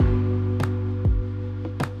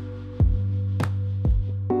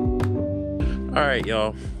All right,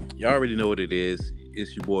 y'all. Y'all already know what it is.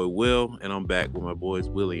 It's your boy Will, and I'm back with my boys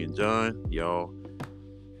Willie and John. Y'all,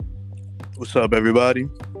 What's up, everybody?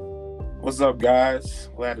 What's up, guys?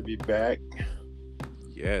 Glad to be back.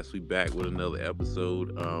 yes, we back with another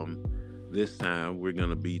episode. This time we're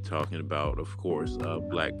gonna be talking about, of course,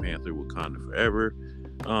 Black Panther: Wakanda Forever.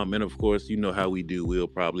 And of course, you know how we do. We'll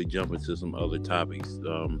probably jump into some other topics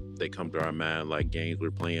that come to our mind, like games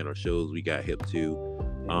we're playing or shows we got hip to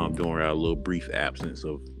during our little brief absence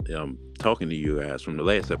of talking to you guys from the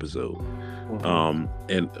last episode.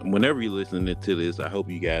 And whenever you're listening to this, I hope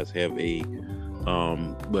you guys have a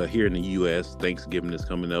but here in the US, Thanksgiving is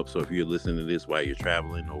coming up. So if you're listening to this while you're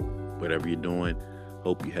traveling or whatever you're doing,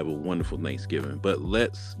 hope you have a wonderful Thanksgiving. But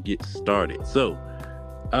let's get started. So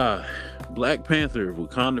Black Panther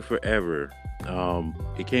Wakanda Forever.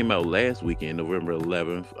 It came out last weekend, November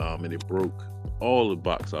 11th, and it broke all the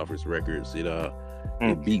box office records. It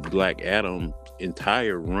beat Black Adam's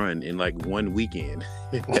entire run in like one weekend.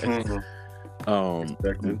 Expected.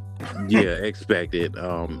 Yeah, expected.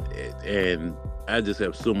 And I just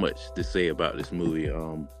have so much to say about this movie.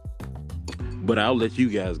 But I'll let you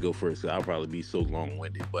guys go first. I'll probably be so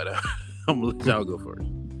long-winded, but I'm gonna let y'all go first.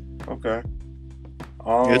 Okay.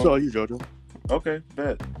 It's all you, Jojo. Okay,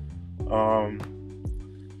 bet.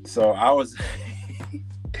 So I was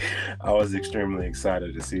I was extremely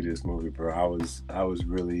excited to see this movie, bro. I was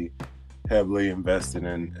really heavily invested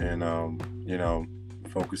in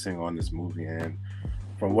focusing on this movie, and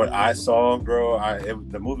from what I saw, bro,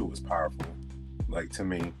 the movie was powerful, like, to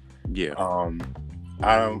me. Yeah.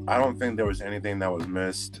 I don't think there was anything that was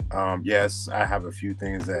missed. Yes, I have a few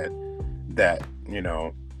things that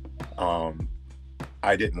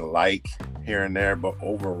I didn't like here and there, but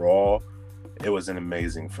overall, it was an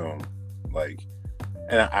amazing film. Like,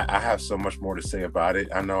 and I have so much more to say about it.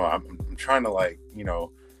 I know I'm trying to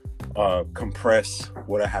compress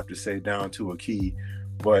what I have to say down to a key,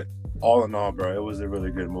 but all in all, bro, it was a really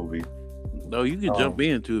good movie. No, you can jump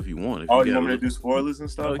in too if you want. You want me to do spoilers and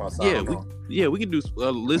stuff? We can do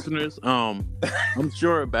listeners. I'm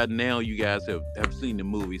sure by now you guys have seen the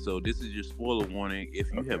movie, so this is your spoiler warning.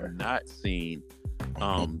 If you have not seen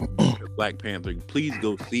Black Panther, please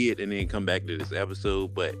go see it and then come back to this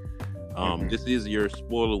episode. But this is your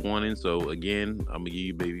spoiler warning, so again, I'm gonna give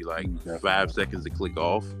you maybe like 5 seconds to click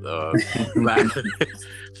off.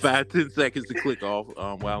 5-10 seconds to click off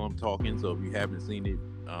while I'm talking. So if you haven't seen it,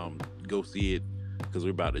 go see it, because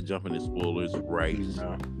we're about to jump into spoilers right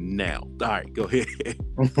now. All right, go ahead.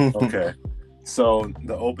 Okay. So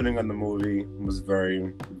the opening of the movie was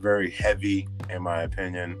very, very heavy, in my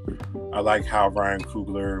opinion. I like how Ryan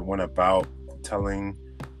Coogler went about telling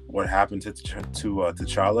what happened to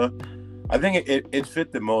T'Challa. I think it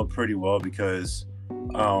fit the mold pretty well, because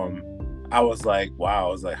I was like, wow,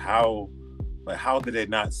 I was like, how did they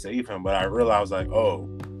not save him? But I realized, like,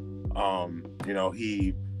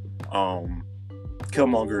 he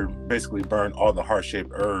Killmonger basically burned all the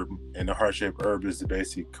heart-shaped herb, and the heart-shaped herb is the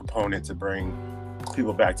basic component to bring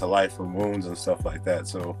people back to life from wounds and stuff like that.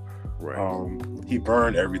 So he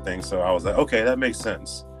burned everything. So I was like, okay, that makes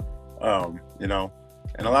sense. And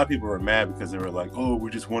a lot of people were mad because they were like, oh, we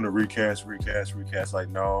just want to recast. Like,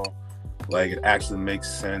 no, like, it actually makes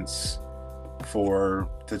sense for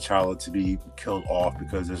T'Challa to be killed off,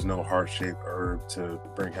 because there's no heart-shaped herb to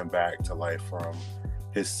bring him back to life from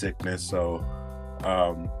his sickness. So,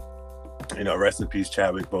 rest in peace,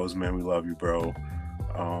 Chadwick Boseman. We love you, bro.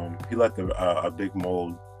 He left a big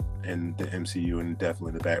mold in the MCU and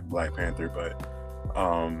definitely the Black Panther, but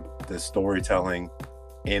the storytelling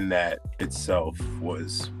in that itself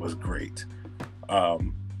was great. I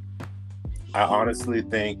honestly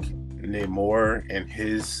think Namor and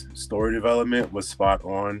his story development was spot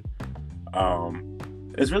on.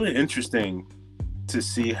 It's really interesting to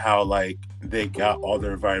see how, like, they got all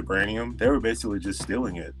their vibranium. They were basically just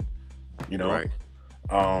stealing it, Right.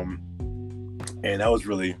 And that was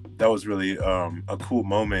really a cool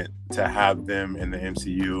moment to have them in the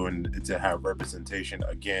MCU and to have representation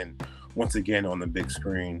once again on the big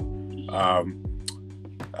screen.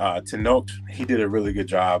 Tenoch, he did a really good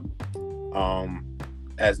job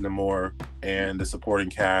as Namor, and the supporting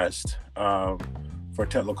cast for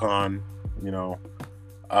Tetlocon,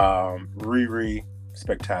 Riri,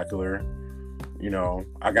 spectacular.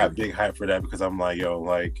 I got big hype for that, because I'm like,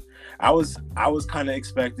 I was kind of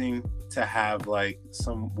expecting to have like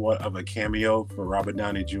somewhat of a cameo for Robert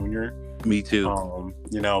Downey Jr. Me too.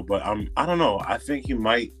 But I don't know. I think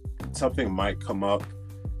something might come up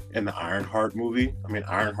in the Ironheart movie.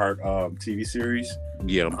 Ironheart TV series.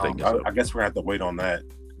 Yeah, I'm thinking so. I guess we're gonna have to wait on that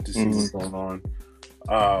to see what's going on.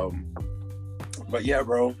 But yeah,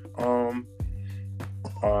 bro.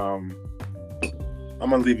 Um, I'm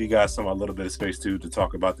gonna leave you guys a little bit of space too to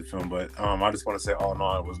talk about the film, but I just want to say all in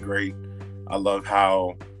all, it was great. I love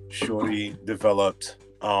how Shorty developed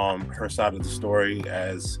her side of the story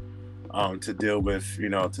as to deal with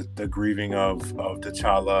the grieving of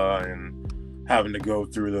T'Challa and having to go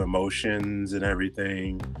through the emotions and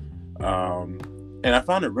everything. And I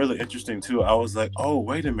found it really interesting too. I was like, oh,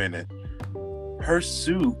 wait a minute, her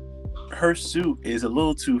suit is a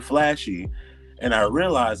little too flashy. And I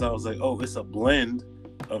realized, I was like, oh, it's a blend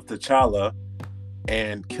of T'Challa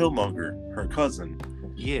and Killmonger, her cousin.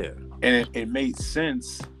 Yeah. And it made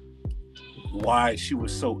sense why she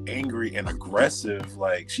was so angry and aggressive.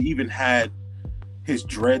 Like, she even had his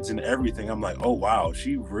dreads and everything. I'm like, oh, wow,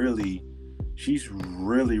 she's really,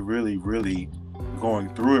 really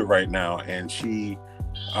going through it right now. And she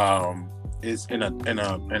is in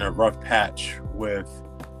a rough patch with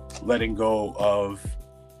letting go of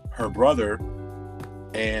her brother,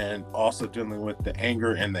 and also dealing with the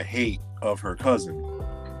anger and the hate of her cousin.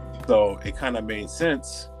 So it kind of made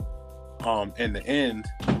sense in the end,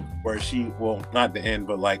 where not the end,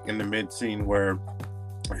 but like in the mid scene where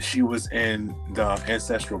she was in the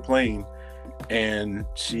ancestral plane and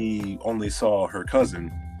she only saw her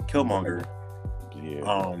cousin Killmonger.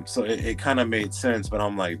 Yeah. So it kind of made sense, but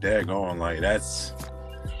I'm like, daggone, like that's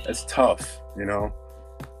tough,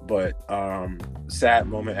 But sad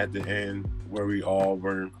moment at the end where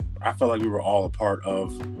I felt like we were all a part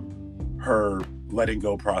of her letting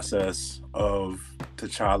go process of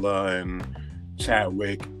T'Challa and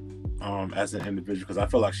Chadwick as an individual, because I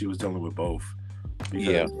feel like she was dealing with both.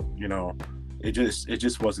 Because, it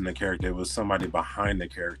just wasn't a character. It was somebody behind the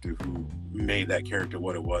character who made that character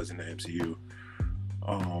what it was in the MCU.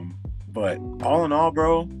 But all in all,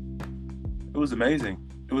 bro, it was amazing.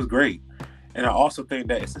 It was great. And I also think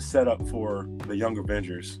that it's a setup for the Young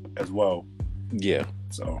Avengers as well. Yeah.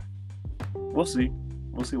 So we'll see.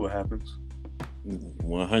 We'll see what happens.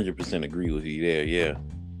 100% agree with you there. Yeah.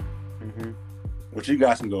 Mm-hmm. But you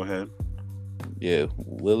guys can go ahead. Yeah,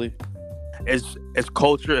 Willie. As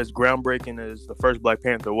culture, as groundbreaking as the first Black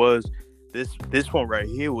Panther was, this one right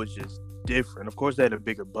here was just different. Of course, they had a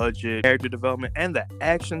bigger budget, character development, and the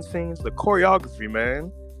action scenes, the choreography,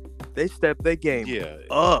 man. They stepped their game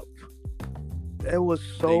up. It was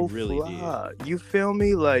so fly. You feel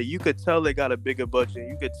me? Like, you could tell they got a bigger budget.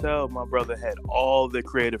 You could tell my brother had all the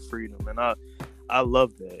creative freedom, and I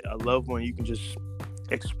love that. I love when you can just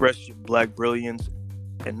express your Black brilliance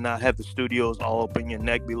and not have the studios all up in your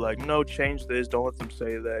neck, be like, no, change this, don't let them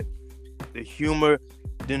say that. The humor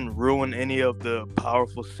didn't ruin any of the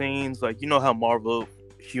powerful scenes. Like, you know how Marvel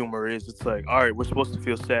humor is. It's like, all right, we're supposed to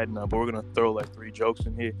feel sad now, but we're gonna throw like 3 jokes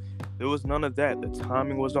in here. There was none of that. The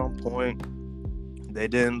timing was on point. They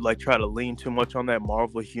didn't like try to lean too much on that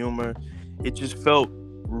Marvel humor. It just felt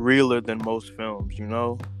realer than most films,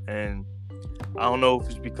 And I don't know if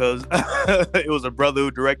it's because it was a brother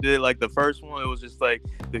who directed it like the first one. It was just like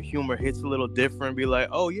the humor hits a little different. Be like,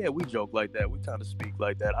 oh yeah, we joke like that. We kind of speak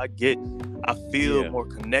like that. I feel more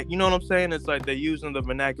connect. You know what I'm saying? It's like they're using the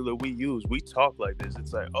vernacular we use. We talk like this.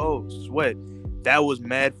 It's like, oh, sweat. That was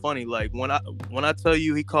mad funny. Like when I tell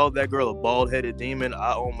you he called that girl a bald-headed demon,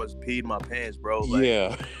 I almost peed my pants, bro.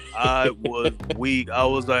 Like, I was weak. I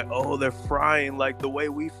was like, oh, they're frying like the way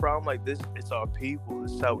we fry. I'm like, this, it's our people.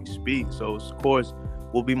 This is how we speak. So of course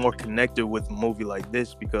we'll be more connected with a movie like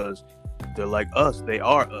this because they're like us. They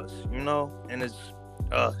are us, And it's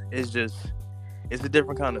a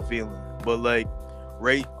different kind of feeling. But like,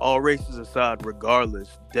 all races aside,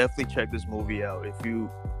 regardless, definitely check this movie out. If you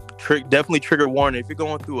definitely trigger warning. If you're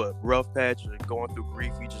going through a rough patch or going through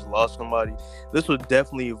grief, you just lost somebody, this will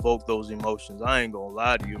definitely evoke those emotions. I ain't gonna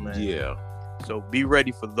lie to you, man. Yeah. So be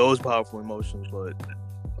ready for those powerful emotions. But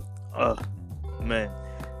man,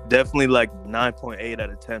 definitely like 9.8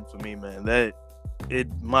 out of 10 for me, man. That it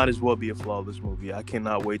might as well be a flawless movie. I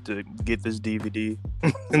cannot wait to get this DVD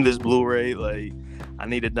and this Blu-ray. Like, I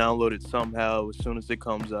need to download it somehow as soon as it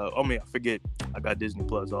comes out. I mean, I forget I got Disney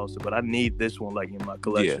Plus also, but I need this one like in my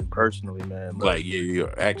collection personally, man. Like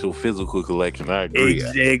your actual physical collection. I agree.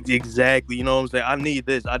 Exactly. You know what I'm saying? I need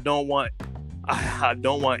this. I don't want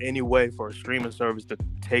any way for a streaming service to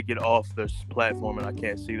take it off this platform and I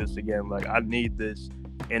can't see this again. Like, I need this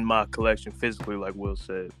in my collection physically, like Will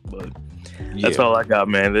said. But that's all I got,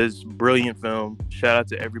 man. This brilliant film. Shout out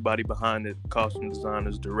to everybody behind it: costume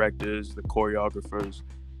designers, directors, the choreographers,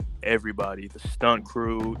 everybody, the stunt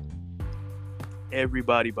crew,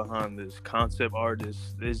 everybody behind this, concept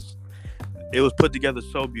artists. It was put together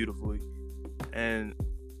so beautifully, and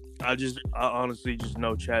I honestly just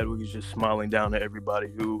know Chadwick is just smiling down at everybody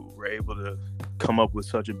who were able to come up with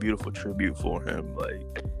such a beautiful tribute for him.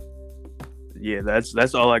 Like, yeah,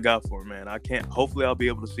 that's all I got for him, man. I can't. Hopefully, I'll be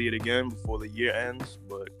able to see it again before the year ends.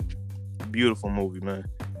 But beautiful movie, man.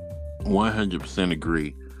 100%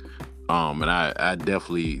 agree. And I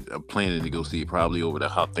definitely am planning to go see it probably over the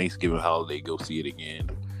Thanksgiving holiday. Go see it again.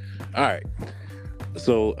 All right.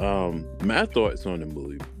 So, my thoughts on the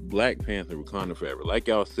movie, Black Panther: Wakanda Forever. Like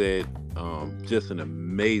y'all said, just an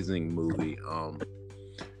amazing movie.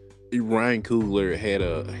 Ryan Coogler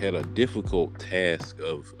had a difficult task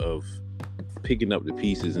of picking up the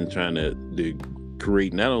pieces and trying to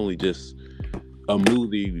create not only just a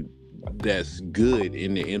movie that's good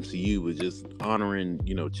in the MCU, but just honoring,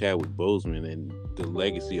 Chadwick Boseman and the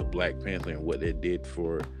legacy of Black Panther and what they did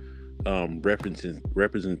for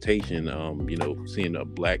representation, seeing a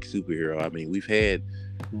black superhero. I mean, we've had,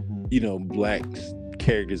 black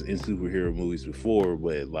characters in superhero movies before,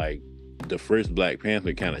 but like the first Black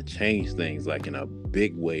Panther kind of changed things like in a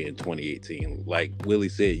big way in 2018. Like Willie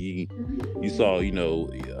said, you saw,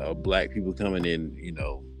 black people coming in,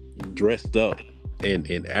 dressed up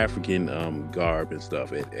in African garb and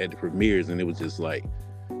stuff at the premieres, and it was just like,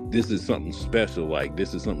 this is something special. Like,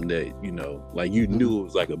 this is something that, like you knew it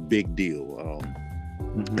was like a big deal.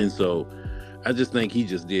 And so I just think he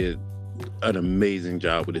just did an amazing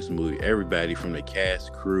job with this movie. Everybody from the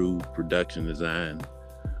cast, crew, production design,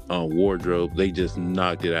 wardrobe, they just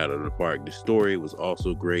knocked it out of the park. The story was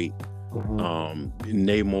also great.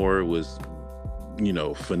 Namor was,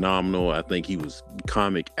 phenomenal. I think he was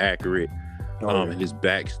comic accurate. And his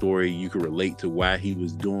backstory, you could relate to why he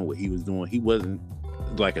was doing what he was doing. He wasn't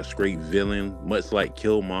like a straight villain, much like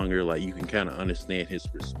Killmonger. Like, you can kind of understand his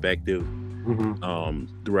perspective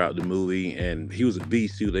throughout the movie. And he was a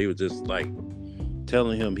beast too. They were just like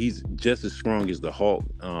telling him he's just as strong as the Hulk.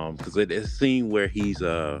 Because at that scene where he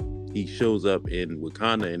shows up in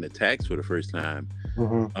Wakanda and attacks for the first time,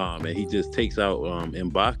 and he just takes out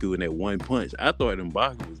M'Baku in that one punch. I thought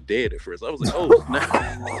M'Baku was dead at first. I was like, oh snap.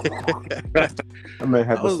 I may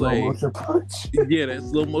have a slow motion punch. Yeah, that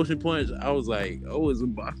slow motion punch. I was like, oh, is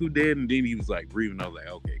M'Baku dead? And then he was like breathing. I was like,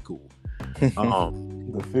 okay, cool.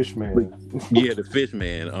 The fish man. Yeah, the fish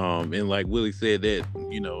man. And like Willie said, that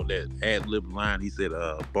that ad-lib line, he said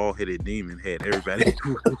bald-headed demon had everybody.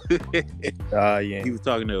 Yeah. He was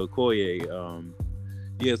talking to Okoye.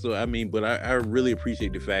 Yeah, so I mean, but I really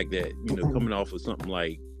appreciate the fact that, coming off of something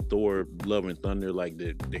like Thor Love and Thunder, like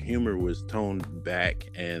the humor was toned back,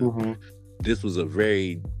 and this was a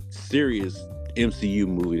very serious MCU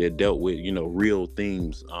movie that dealt with, real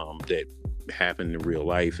themes that happened in real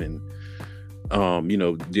life, and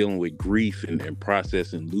dealing with grief and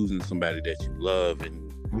processing losing somebody that you love.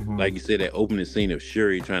 And like you said, that opening scene of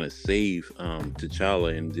Shuri trying to save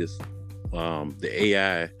T'Challa, and just the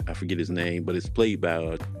AI, I forget his name, but it's played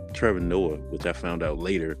by Trevor Noah, which I found out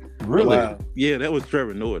later. Really? Wow. Yeah, that was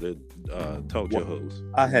Trevor Noah, the talk show host.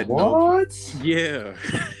 I had what? Yeah.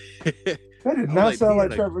 That did not sound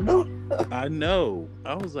like Trevor Noah. I know.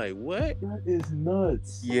 I was like, what? That is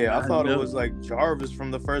nuts. Yeah, I thought it was like Jarvis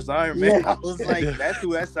from the first Iron Man. I was like, that's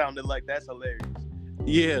who that sounded like. That's hilarious.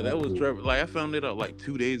 Yeah, that was Trevor. Like, I found it out like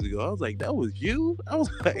 2 days ago. I was like, that was you? I was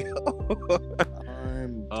like, oh.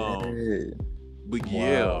 I'm dead. But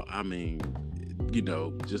yeah, I mean,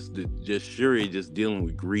 just Shuri just dealing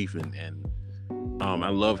with grief, and I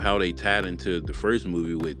love how they tied into the first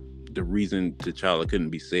movie with the reason T'Challa couldn't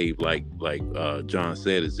be saved, like John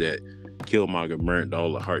said, is that Killmonger burnt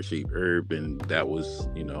all the heart-shaped herb, and that was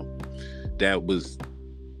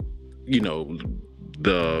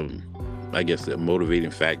the, I guess, the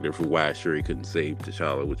motivating factor for why Shuri couldn't save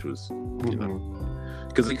T'Challa, which was,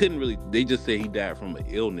 because they just said he died from an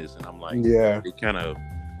illness, and I'm like, yeah, it kind of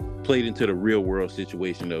played into the real world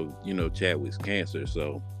situation of, Chadwick's cancer.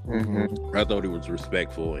 So I thought it was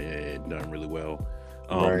respectful and done really well.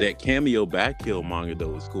 That cameo by Killmonger though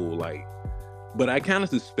was cool. Like, but I kind of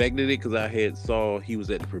suspected it because I saw he was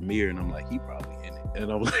at the premiere, and I'm like, he probably in it,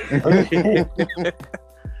 and I was like,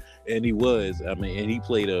 and he was. I mean, and he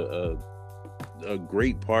played a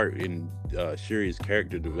great part in Shuri's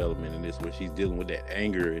character development in this, where she's dealing with that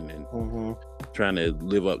anger and then trying to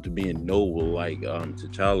live up to being noble like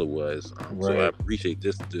T'Challa was. So I appreciate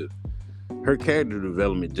just her character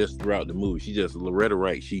development just throughout the movie. Loretta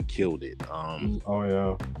Wright, she killed it. And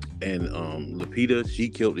Lupita, she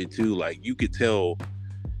killed it too. Like, you could tell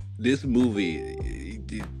this movie,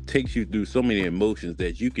 it takes you through so many emotions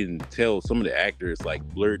that you can tell some of the actors like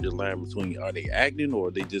blurred the line between, are they acting or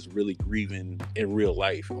are they just really grieving in real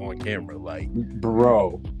life on camera? Like,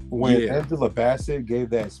 bro, when Angela Bassett gave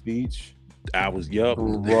that speech I was yup.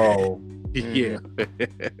 Bro, Yeah.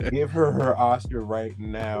 give her Oscar right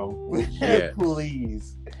now. Yes.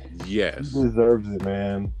 Please. Yes. She deserves it,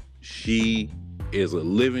 man. She is a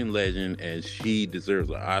living legend, and she deserves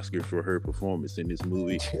an Oscar for her performance in this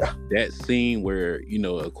movie. Yeah. That scene where, you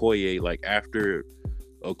know, Okoye, like after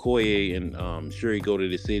Okoye and Shuri go to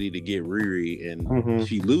the city to get Riri, and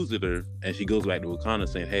she loses her, and she goes back to Wakanda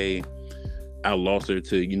saying, "Hey, I lost her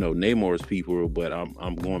to, you know, Namor's people, but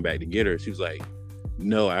I'm going back to get her." She was like,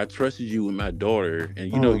 "No, I trusted you with my daughter."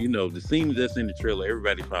 And you know, the scene that's in the trailer,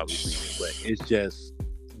 everybody's probably seen it, but it's just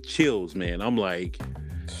chills, man. I'm like,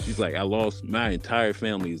 she's like, "I lost my entire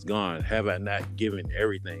family is gone. Have I not given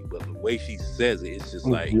everything?" But the way she says it, it's just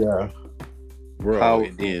like, bro. Powerful.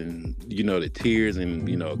 And then, you know, the tears, and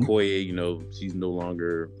you know, Okoye, you know, she's no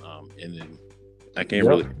longer and then I can't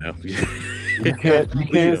really now. You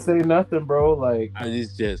can't say nothing, bro. Like,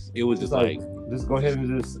 it was just like just go ahead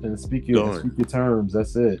and speak your terms.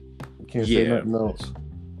 That's it. You can't say nothing else.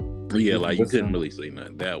 Yeah, like you couldn't really say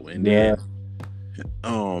nothing that way. And then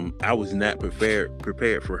I was not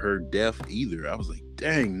prepared for her death either. I was like,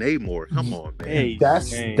 dang, Namor, come on, man. Hey,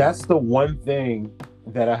 that's the one thing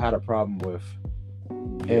that I had a problem with.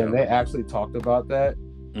 And they actually talked about that.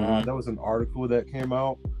 There was an article that came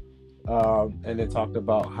out, and they talked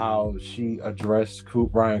about how she addressed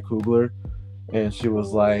Ryan Coogler, and she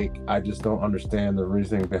was like, "I just don't understand the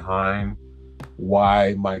reasoning behind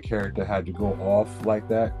why my character had to go off like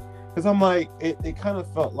that." Because I'm like, it kind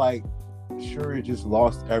of felt like Shuri just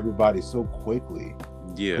lost everybody so quickly.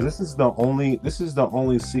 Yeah, this is the only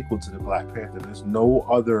sequel to the Black Panther. There's no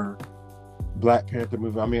other Black Panther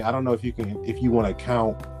movie. I mean, I don't know if you want to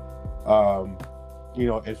count, you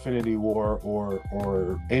know, Infinity War or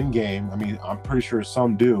Endgame. I mean, I'm pretty sure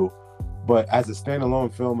some do, but as a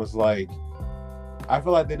standalone film, it's like, I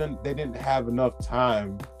feel like they didn't have enough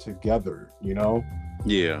time together, you know.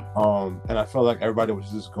 Yeah. And I felt like everybody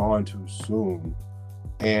was just gone too soon,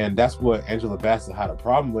 and that's what Angela Bassett had a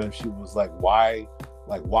problem with. She was like, why,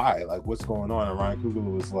 like what's going on? And Ryan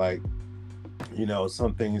Coogler was like, you know,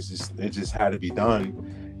 some things just had to be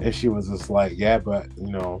done. And she was just like, yeah, but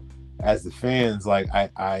you know, as the fans, like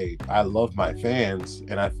I love my fans,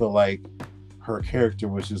 and I feel like her character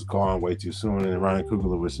was just gone way too soon. And Ryan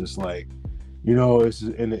Coogler was just like, you know, it's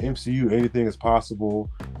just, in the MCU, anything is possible,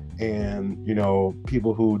 and you know,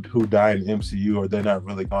 people who die in the MCU, or they're not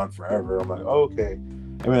really gone forever. I'm like, oh, okay.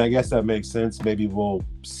 I mean, I guess that makes sense. Maybe we'll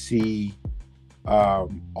see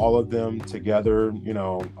all of them together, you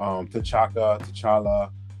know, T'Challa,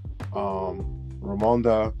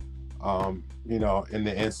 Ramonda, you know, in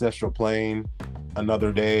the ancestral plane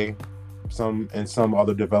another day, some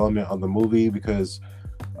other development of the movie, because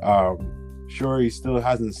Shuri still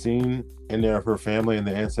hasn't seen any of her family in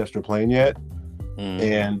the ancestral plane yet,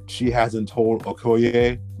 and she hasn't told what's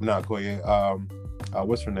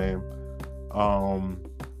her name?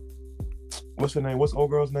 What's old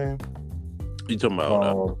girl's name? You talking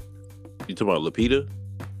about Lupita?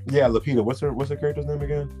 Yeah, Lupita. What's her character's name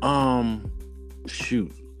again?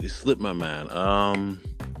 Shoot, it slipped my mind.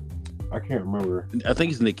 I can't remember. I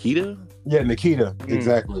think it's Nikita. Yeah, Nikita.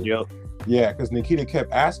 Exactly. Yep. Yeah, because Nikita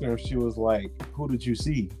kept asking her. She was like, "Who did you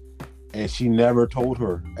see?" And she never told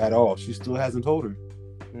her at all. She still hasn't told her.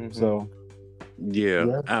 So.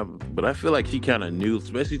 Yeah. But I feel like she kind of knew,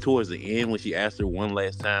 especially towards the end when she asked her one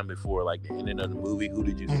last time before like the ending of the movie, "Who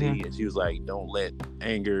did you see?" And she was like, "Don't let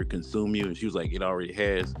anger consume you." And she was like, "It already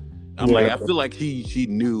has." I'm like, I feel like she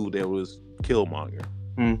knew there was Killmonger.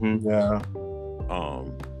 Yeah.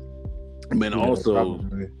 And also,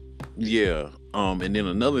 and then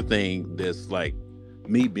another thing that's like,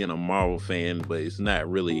 me being a Marvel fan, but it's not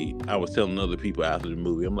really, I was telling other people after the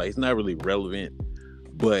movie, I'm like, it's not really relevant,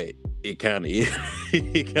 but it kind of is.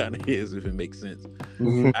 It kind of is, if it makes sense.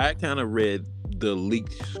 I kind of read the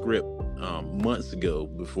leaked script months ago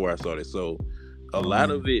before I started, so a lot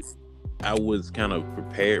of it I was kind of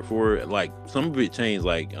prepared for it. Like some of it changed,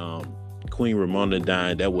 like Queen Ramonda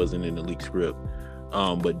dying, that wasn't in the leaked script,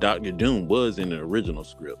 but Dr. Doom was in the original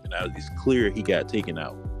script, and it's clear he got taken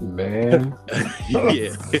out, man.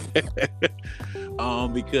 Yeah.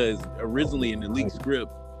 Because originally in the leaked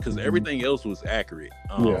script, because everything else was accurate,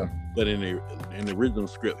 but in the original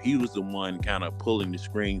script, he was the one kind of pulling the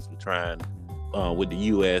strings for trying with the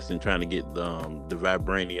US and trying to get the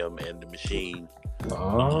vibranium and the machine,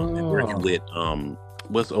 and working with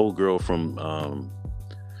what's the old girl from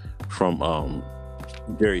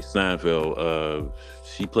Jerry Seinfeld,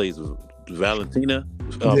 she plays Valentina.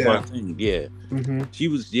 Fontaine, she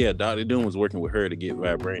was. Dr. Doom was working with her to get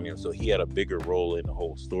vibranium, so he had a bigger role in the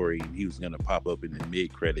whole story. He was gonna pop up in the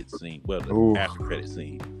mid-credit scene, the after-credit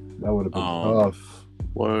scene. That would have been tough.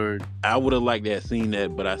 Word. I would have liked to have seen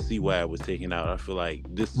that, but I see why it was taken out. I feel like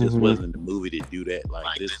this just wasn't the movie to do that.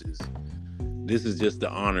 Like this is just to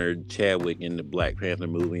honor Chadwick in the Black Panther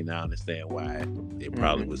movie, and I understand why it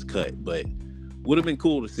probably was cut, but would have been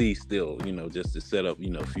cool to see still, just to set up,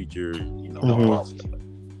 future,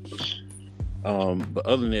 but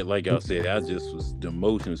other than that, like y'all said, the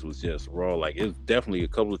emotions was just raw. Like, it was definitely a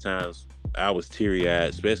couple of times I was teary-eyed,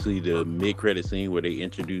 especially the mid-credit scene where they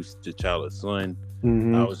introduced T'Challa's son.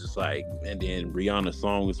 I was just like, and then Rihanna's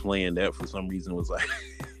song was playing. That for some reason was like,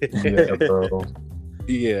 yeah, bro.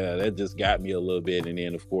 Yeah, that just got me a little bit. And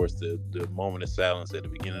then, of course, the moment of silence at the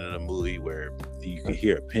beginning of the movie where you could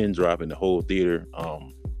hear a pin drop in the whole theater.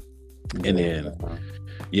 And then,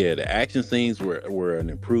 the action scenes were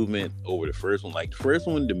an improvement over the first one. Like, the first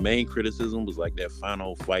one, the main criticism was like that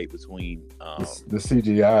final fight between the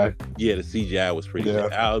CGI. Yeah, the CGI was pretty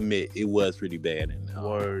bad. I'll admit it was pretty bad. And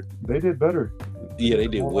they did better. Yeah, they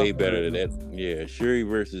did way better than that. Yeah, Shuri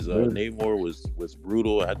versus Namor was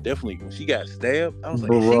brutal. I definitely, when she got stabbed, I was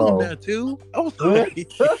like, is she in there too? I was like, in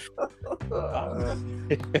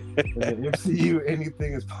the MCU,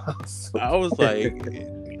 anything is possible. I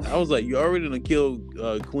was like, you already done killed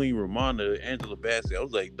Queen Ramonda, Angela Bassett. I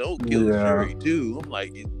was like, don't kill Shuri too. I'm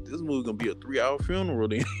like, this movie gonna be a 3-hour funeral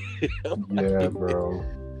then. Yeah, bro.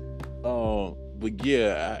 But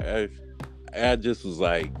yeah, I just was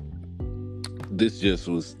like, this just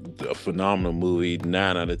was a phenomenal movie.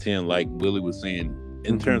 9 out of 10, like Willie was saying.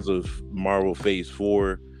 In terms of Marvel Phase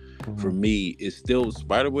 4, for me, it's still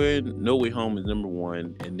Spider-Man, No Way Home is number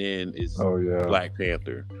 1, and then it's Black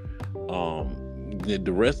Panther.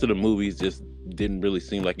 The rest of the movies just didn't really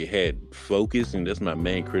seem like it had focus, and that's my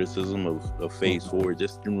main criticism of Phase 4. It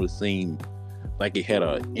just didn't really seem like it had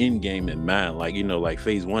an end game in mind. Like, like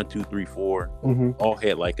Phase 1, 2, 3, 4 all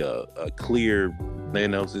had like a clear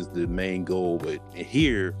Thanos is the main goal, but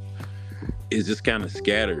here it's just kind of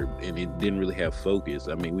scattered and it didn't really have focus.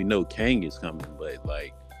 I mean, we know Kang is coming, but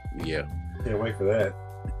like, can't wait for that.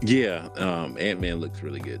 Ant-Man looks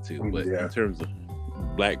really good too. But in terms of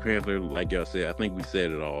Black Panther, like y'all said, I think we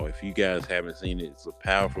said it all. If you guys haven't seen it, it's a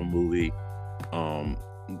powerful movie.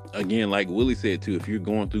 Again, like Willie said too, if you're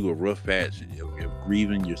going through a rough patch of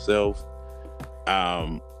grieving yourself,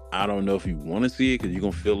 I don't know if you want to see it because you're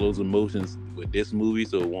gonna feel those emotions with this movie,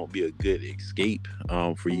 so it won't be a good escape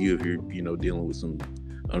for you if you're dealing with some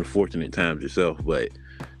unfortunate times yourself. But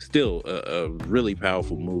still, a really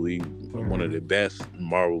powerful movie, one of the best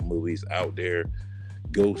Marvel movies out there.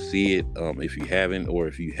 Go see it if you haven't, or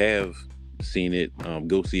if you have seen it,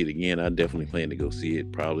 go see it again. I definitely plan to go see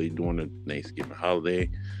it probably during the Thanksgiving holiday.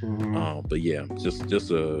 But yeah,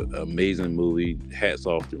 just a amazing movie. Hats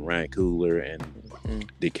off to Ryan Coogler and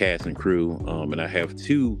the cast and crew. And I have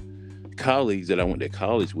 2 colleagues that I went to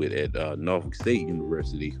college with at Norfolk State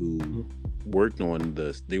University who worked on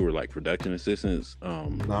they were like production assistants.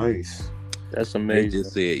 Nice. That's amazing. They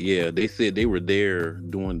just said, they said they were there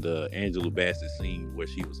doing the Angela Bassett scene where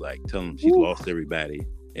she was like telling them she lost everybody.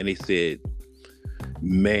 And they said,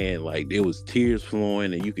 man, like there was tears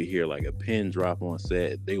flowing and you could hear like a pin drop on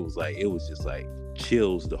set. They was like, it was just like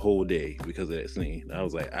chills the whole day because of that scene. I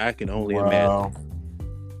was like, I can only imagine.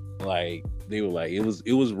 Like they were like, it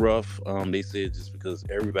was rough. They said just because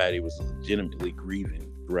everybody was legitimately grieving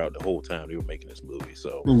throughout the whole time they were making this movie.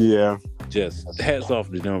 So just hats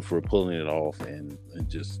off to them for pulling it off and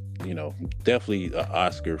just definitely an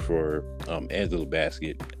Oscar for Angela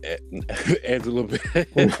Bassett. Angela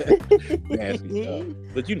Bassett.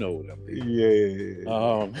 But you know what I'm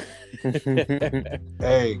thinking.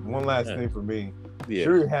 Hey, one last thing for me.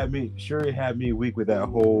 Shuri had me weak with that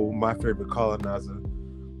whole My Favorite Colonizer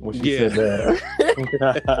when she said that.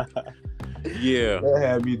 That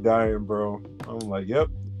had me dying, bro. I'm like, yep.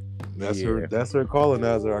 That's her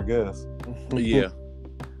colonizer, I guess.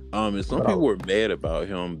 And some people were mad about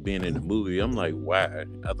him being in the movie. I'm like, why?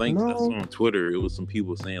 I think I saw on Twitter, it was some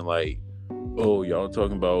people saying like, oh, y'all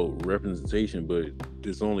talking about representation, but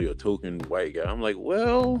there's only a token white guy. I'm like,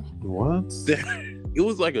 well, what? It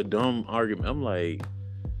was like a dumb argument. I'm like,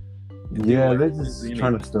 they're just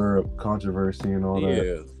trying to stir up controversy and all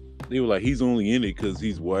that. They were like, he's only in it because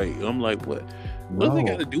he's white. I'm like, what? What does that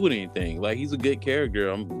got to do with anything? Like, he's a good character.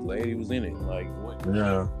 I'm glad he was in it. Like, what?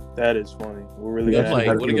 Yeah. That is funny. We're really like,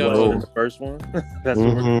 what do you got the first one? That's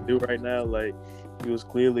what we're gonna do right now. Like, he was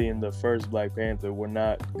clearly in the first Black Panther. We're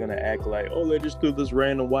not gonna act like, oh, they just threw this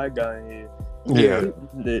random white guy in here.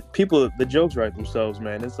 The jokes write themselves,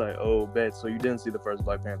 man. It's like, oh, bet. So you didn't see the first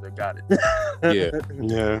Black Panther? Got it.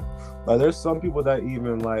 Yeah. Like, there's some people that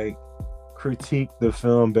even like critique the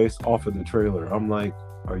film based off of the trailer. I'm like,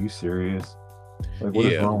 are you serious? Like, what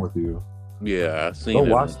is wrong with you? Yeah, I seen. Go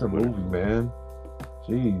watch the movie, man.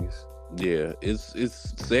 Jeez. Yeah, it's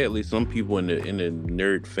sadly some people in the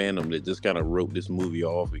nerd fandom that just kind of wrote this movie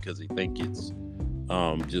off because they think it's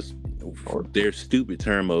just their stupid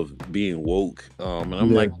term of being woke. And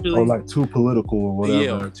I'm like, really? Or like too political or whatever.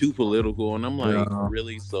 Yeah, or too political. And I'm like,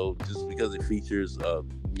 really? So just because it features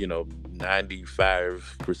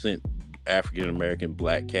 95% African American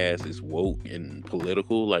black cast is woke and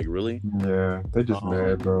political, like, really? Yeah, they're just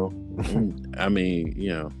mad, bro. I mean,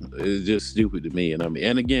 it's just stupid to me. And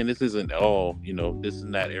and again, this isn't all, this is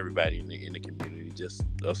not everybody in the community, just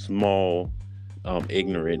a small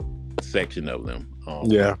ignorant section of them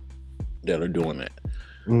that are doing that.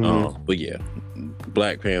 But yeah,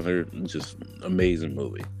 Black Panther, just amazing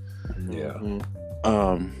movie.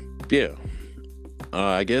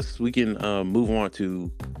 I guess we can move on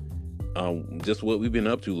to just what we've been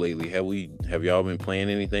up to lately. Have y'all been playing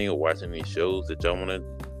anything or watching any shows that y'all want to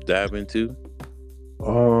dive into?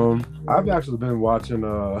 I've actually been watching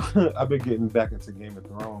I've been getting back into Game of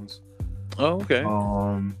Thrones. Oh, okay.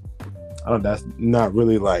 I don't, that's not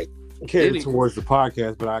really like catered towards the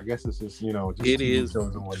podcast, but I guess it's just just it TV is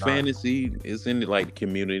shows and whatnot. fantasy. It's in like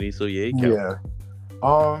community, so yeah,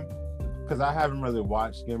 because I haven't really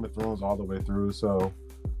watched Game of Thrones all the way through, so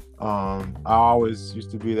I always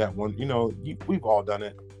used to be that one. We've all done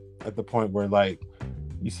it at the point where like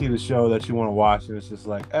you see the show that you want to watch and it's just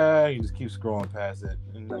like you just keep scrolling past it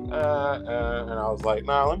and like and I was like,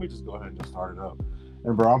 nah, let me just go ahead and just start it up.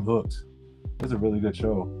 And bro, I'm hooked. It's a really good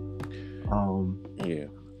show.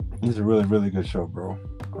 It's a really, really good show, bro.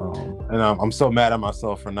 And I'm so mad at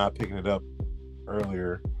myself for not picking it up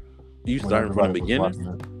earlier. You started from the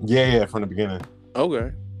beginning? Yeah, from the beginning.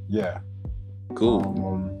 Okay. Yeah. Cool.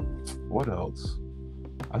 What else?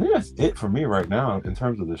 I think that's it for me right now in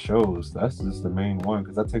terms of the shows. That's just the main one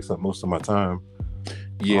because that takes up most of my time.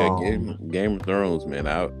 Yeah, Game of Thrones, man.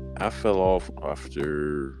 I fell off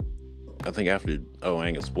after. I ain't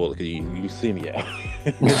gonna spoil it because you see me out.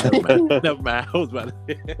 Never mind. I was about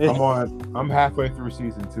to. I'm halfway through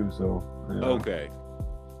season 2, so. Yeah. Okay.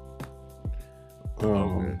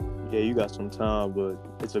 Yeah, you got some time, but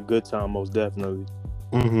it's a good time, most definitely.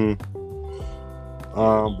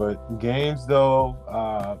 But games though,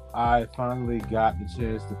 I finally got the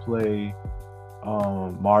chance to play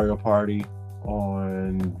Mario Party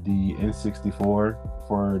on the N64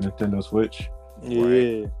 for Nintendo Switch.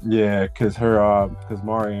 Yeah, because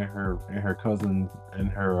Mari and her cousin and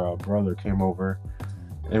her brother came over,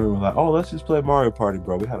 and we were like, "Oh, let's just play Mario Party,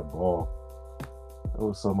 bro." We had a ball. It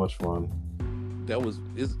was so much fun. Is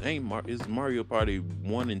Mario Party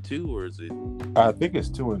 1 and 2 or is it? I think it's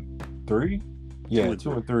 2 and 3. Yeah,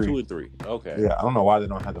 2 and 3. 2 and 3. Okay. Yeah, I don't know why they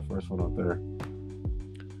don't have the first one up there.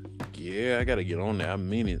 Yeah, I gotta get on there. I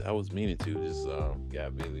was meaning to just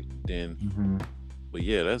got busy then. But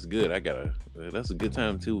yeah, that's good. That's a good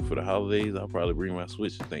time too for the holidays. I'll probably bring my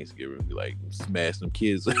Switch to Thanksgiving and be like, smash some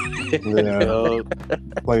kids. Play through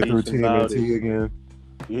TMNT again.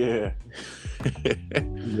 Yeah.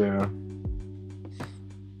 Yeah.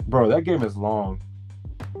 Bro, that game is long.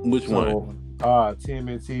 Which one?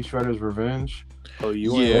 TMNT Shredder's Revenge. Oh,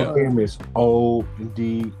 that game is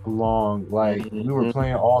OD long. Like we were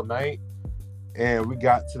playing all night, and we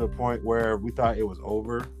got to the point where we thought it was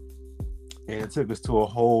over, and it took us to a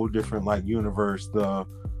whole different like universe. The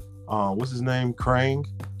what's his name? Krang.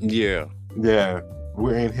 Yeah.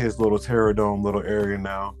 We're in his little Terror Dome little area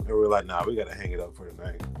now, and we're like, nah, we gotta hang it up for the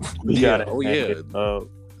night. Yeah.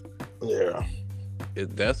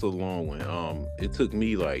 That's a long one. It took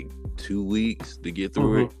me like 2 weeks to get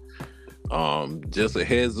through it. Just a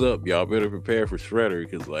heads up, y'all better prepare for Shredder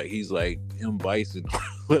because like he's like M. Bison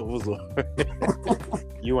levels up.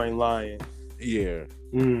 You ain't lying. Yeah.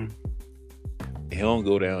 He don't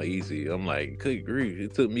go down easy. I'm like, good grief.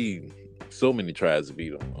 It took me so many tries to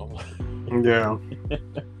beat him. I'm like, yeah.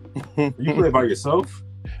 You play by yourself?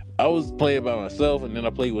 I was playing by myself, and then I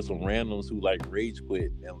played with some randoms who like rage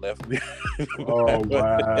quit and left me. Oh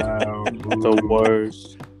wow, the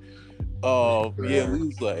worst. Oh yeah,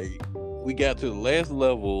 we got to the last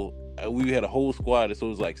level. We had a whole squad, so it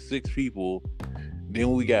was like 6 people.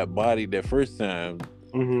 Then we got bodied that first time.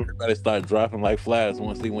 Everybody started dropping like flies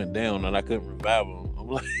once they went down, and I couldn't revive them. I'm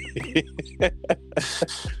like,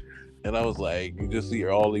 and I was like, you just see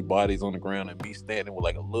all these bodies on the ground, and me standing with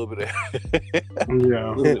like a little bit of,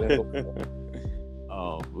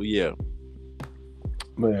 but yeah.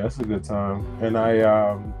 Man, that's a good time. And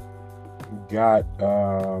I got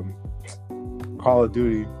Call of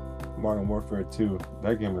Duty Modern Warfare 2.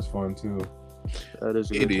 That game is fun too.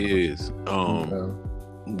 It is.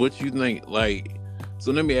 What you think? Like,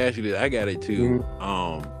 So let me ask you this. I got it too.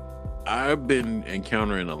 Mhm. I've been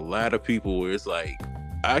encountering a lot of people where it's like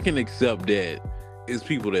I can accept that it's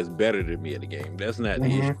people that's better than me at the game. That's not the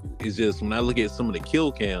issue. It's just when I look at some of the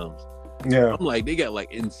kill cams, Yeah. I'm like, they got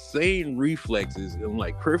like insane reflexes and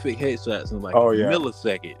like perfect headshots in like Oh, a yeah.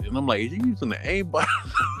 millisecond. And I'm like, is you using the aimbot?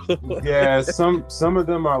 Yeah, some of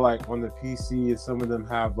them are like on the PC, and some of them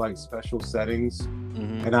have like special settings.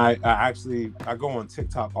 And I go on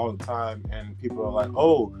TikTok all the time, and people are like,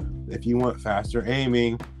 oh, if you want faster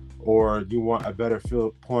aiming or you want a better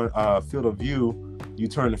field of view, you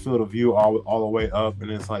turn the field of view all the way up,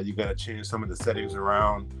 and it's like you got to change some of the settings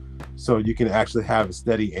around so you can actually have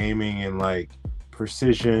steady aiming and like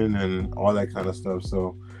precision and all that kind of stuff.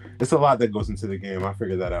 So it's a lot that goes into the game. I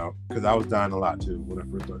figured that out because I was dying a lot too when I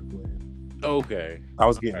first started playing. Okay. I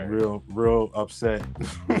was getting real upset.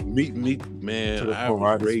 Me, man. To the point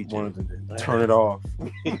where I just wanted to turn it off.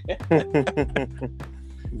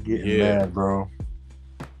 Getting mad, bro.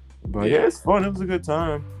 But yeah, it's fun. It was a good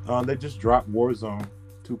time. They just dropped Warzone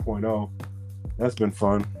 2.0. That's been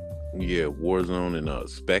fun. Yeah, Warzone and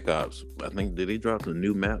Spec Ops. I think did they drop some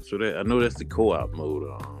new maps for that? I know that's the co-op mode.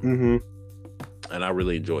 And I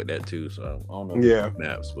really enjoyed that too. So I don't know.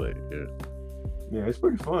 Maps, but yeah, it's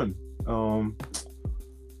pretty fun.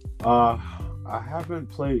 I haven't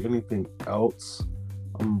played anything else.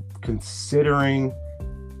 I'm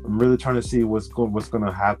really trying to see what's going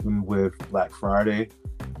to happen with Black Friday.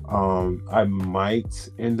 I might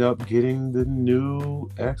end up getting the new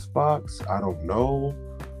Xbox. I don't know.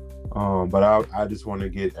 But I just want to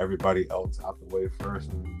get everybody else out the way first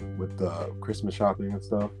with the Christmas shopping and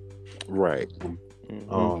stuff. Right.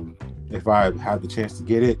 If I have the chance to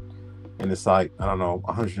get it, and it's like, I don't know,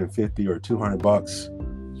 $150 or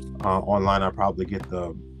 $200 online, I'll probably get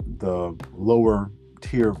the lower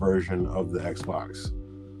tier version of the Xbox.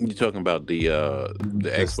 You talking about the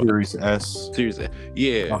Xbox Series S? Series S.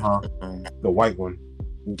 Yeah. The white one.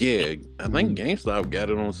 Yeah, I think GameStop got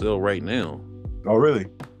it on sale right now. Oh, really?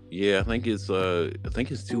 Yeah, I think it's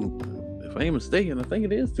two. If I ain't mistaken, I think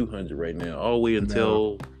it is 200 right now, all the way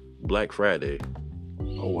until Black Friday.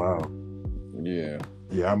 Oh wow. Yeah.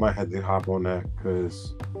 Yeah, I might have to hop on that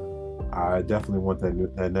because I definitely want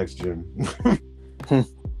that next gen.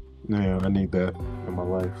 Yeah, I need that in my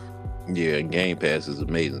life. Yeah, Game Pass is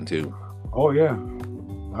amazing too. Oh yeah,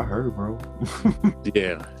 I heard, bro.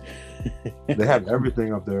 Yeah. They have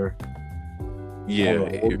everything up there. Yeah, all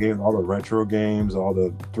the old games, all the retro games, all the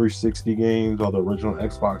 360 games, all the original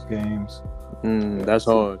Xbox games. That's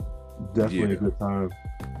hard. Definitely a good time.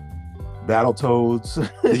 Battletoads.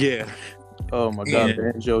 Yeah. Oh my god,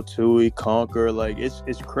 Banjo-Tooie, Conquer, like it's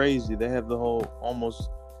crazy. They have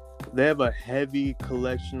they have a heavy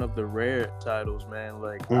collection of the rare titles, man.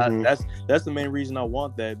 Like that's the main reason I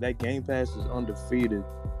want that. That Game Pass is undefeated.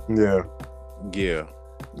 Yeah. Yeah.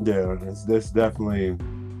 Yeah, it's definitely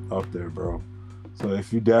up there, bro. So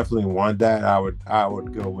if you definitely want that, I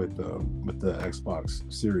would go with the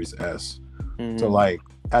Xbox Series S. So like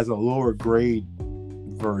as a lower grade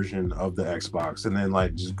version of the Xbox, and then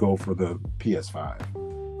like just go for the PS5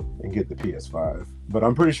 and get the PS5. But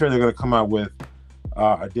I'm pretty sure they're gonna come out with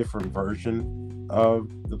a different version of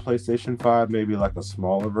the PlayStation 5, maybe like a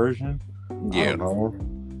smaller version. Yeah. I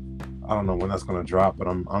don't know when that's gonna drop, but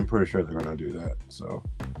I'm pretty sure they're gonna do that. So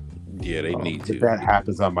yeah, they need to. If that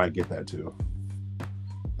happens, I might get that too.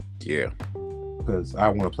 Yeah, because I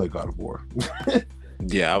want to play God of War.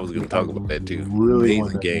 Yeah, I was gonna talk about that too. Really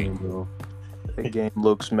amazing game. Bro. That game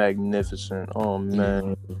looks magnificent. Oh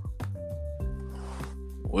man.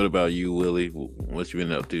 What about you, Willie? What you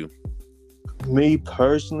been up to? Me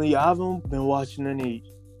personally, I haven't been watching any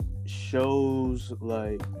shows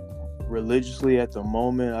like religiously at the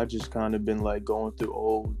moment. I just kind of been like going through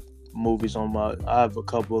old movies I have a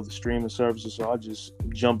couple of the streaming services, so I just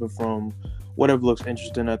jumping from whatever looks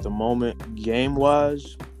interesting at the moment. Game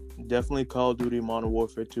wise, definitely Call of Duty Modern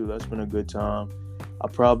Warfare 2. That's been a good time. I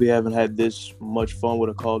probably haven't had this much fun with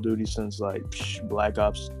a Call of Duty since like Black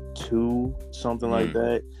Ops 2, something like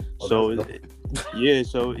that.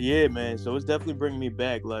 Man. So it's definitely bringing me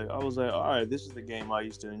back. Like I was like, all right, this is the game I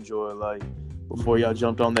used to enjoy. Like before y'all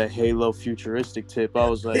jumped on that Halo futuristic tip, I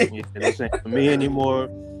was like, yeah, this ain't for me anymore.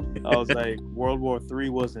 I was like, World War III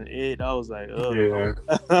wasn't it. I was like, Yeah.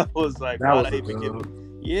 I was like, I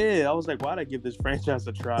was like, why'd I give this franchise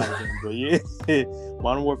a try again? But yeah,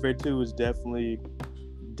 Modern Warfare 2 is definitely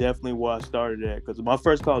where I started at, because my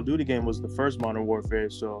first Call of Duty game was the first Modern Warfare.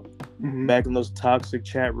 So back in those toxic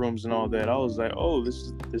chat rooms and all that, I was like, oh,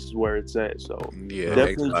 this is where it's at. So yeah,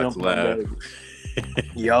 definitely Xbox jumped on Live. that.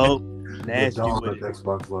 Yo, nasty with it.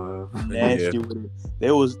 Xbox Live. Nasty with it.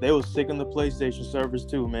 They was sick in the PlayStation servers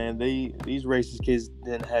too, man. These racist kids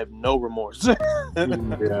didn't have no remorse.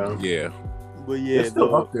 Yeah. But yeah, it's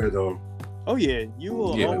still up there though. Oh yeah, you're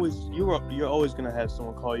always gonna have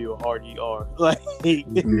someone call you a hard ER. Like me,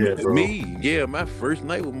 my first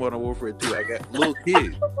night with Modern Warfare 2, I got little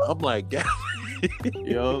kids. I'm like, God.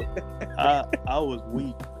 Yo, I was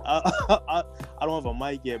weak. I don't have a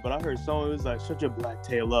mic yet, but I heard someone was like, "Shut your black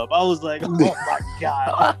tail up." I was like, "Oh my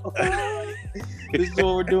god, this is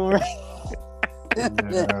what we're doing right."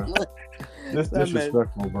 That's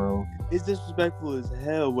disrespectful, bro. It's disrespectful as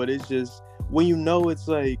hell, but it's just when you know it's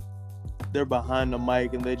like they're behind the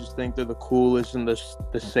mic and they just think they're the coolest and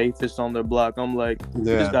the safest on their block. I'm like, you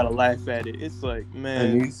just gotta laugh at it. It's like,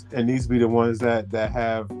 man, and these be the ones that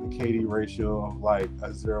have the KD ratio of like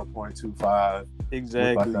a 0.25.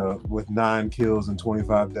 Exactly. With 9 kills and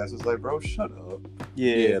 25 deaths. It's like, bro, shut up.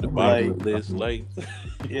 Yeah, the bottom of the list, like,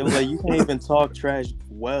 like you can't even talk trash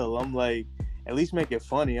well. I'm like, at least make it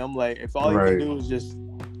funny. I'm like, if all you can do is just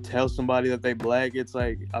tell somebody that they black, it's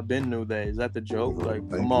like, I've been knew that. Is that the joke? Like,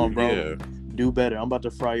 come on, bro. Yeah. Do better. I'm about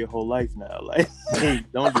to fry your whole life now. Like, hey,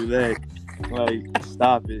 don't do that. Like,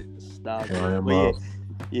 stop it. But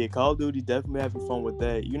yeah, Call of Duty, definitely having fun with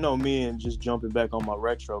that. You know me and just jumping back on my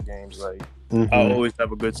retro games. Like, I always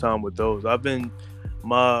have a good time with those.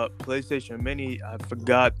 My PlayStation Mini, I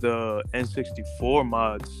forgot the N64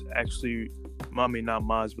 mods. Actually, I mean, not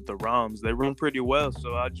mods, but the ROMs. They run pretty well,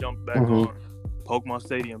 so I jumped back on Pokemon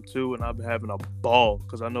Stadium 2, and I've been having a ball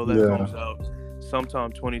because I know that comes out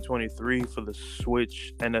sometime 2023 for the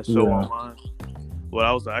Switch NSO Online. Well,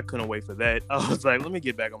 I was like, I couldn't wait for that. I was like, let me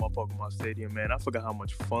get back on my Pokemon Stadium, man. I forgot how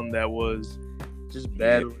much fun that was, just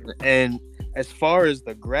battling. And as far as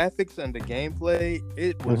the graphics and the gameplay,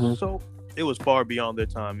 it was far beyond their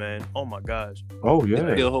time, man. Oh my gosh. Oh yeah,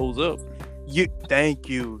 it still holds up. Thank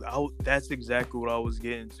you. That's exactly what I was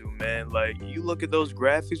getting to, man. Like, you look at those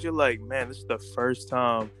graphics, you're like, man, this is the first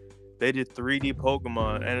time they did 3D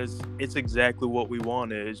Pokemon, and it's exactly what we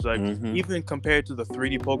wanted. It's like, even compared to the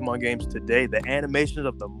 3D Pokemon games today, the animations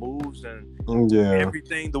of the moves and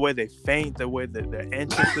everything, the way they faint, the way that their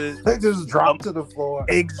entrances, they just drop to the floor.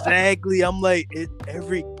 Exactly. I'm like,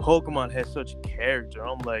 every Pokemon has such character.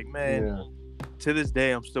 I'm like, man. To this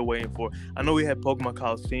day, I'm still waiting for. I know we had Pokemon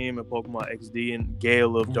Coliseum and Pokemon XD and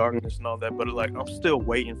Gale of Darkness and all that, but like, I'm still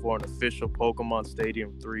waiting for an official Pokemon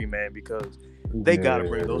Stadium 3, man, because they gotta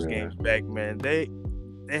bring those games back, man. They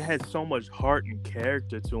had so much heart and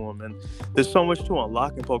character to them, and there's so much to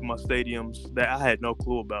unlock in Pokemon Stadiums that I had no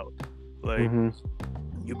clue about. Like,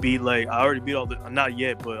 you beat, like, I already beat all the, not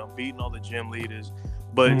yet, but I'm beating all the gym leaders.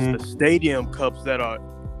 But it's the Stadium Cups that are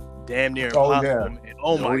damn near impossible.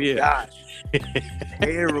 Oh my gosh.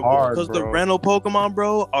 Terrible. Because the rental Pokemon,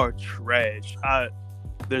 bro, are trash.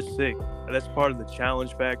 They're sick. That's part of the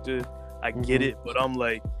challenge factor. I get it, but I'm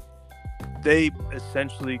like, they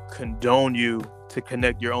essentially condone you to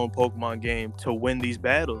connect your own Pokemon game to win these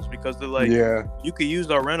battles, because they're like, you could use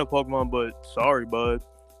our rental Pokemon, but sorry, bud,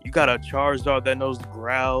 you got a Charizard that knows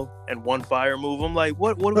growl and one fire move. I'm like,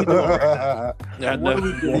 what are we doing right now? What are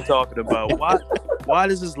we really talking about? Why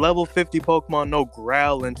does this level 50 Pokemon know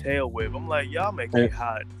growl and tail whip? I'm like, y'all make me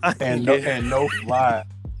hot. and no fly.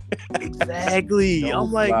 Exactly. No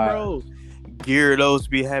I'm like, bro, Gyarados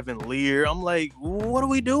be having Leer. I'm like, what are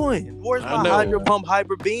we doing? Where's my Hydro Pump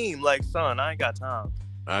Hyper Beam? Like, son, I ain't got time.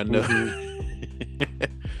 I know.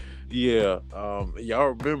 Y'all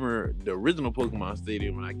remember the original Pokemon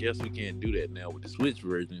Stadium, and I guess we can't do that now with the Switch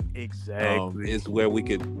version. Exactly. It's where we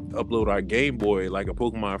could upload our Game Boy, like a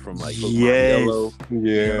Pokemon from like Pokemon Yellow.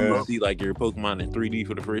 Yeah. You see like your Pokemon in 3D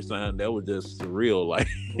for the first time. That was just surreal. Like,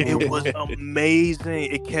 it was amazing.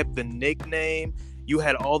 It kept the nickname. You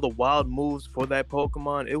had all the wild moves for that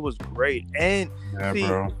Pokemon. It was great. And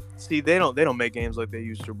see, they don't make games like they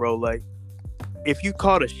used to, bro. Like, if you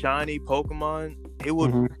caught a shiny Pokemon, it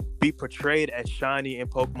would be portrayed as shiny in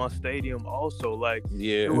Pokemon Stadium also. Like,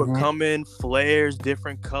 it would come in flares,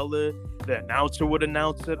 different color. The announcer would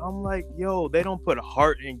announce it. I'm like, yo, they don't put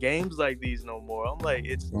heart in games like these no more. I'm like,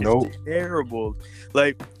 it's terrible.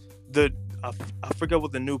 Like, I forget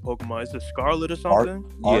what the new Pokemon is. It Scarlet or something?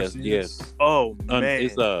 Yes. Oh man,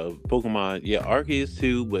 it's Pokemon. Yeah, Arceus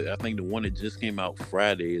too, but I think the one that just came out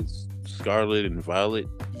Friday is Scarlet and Violet.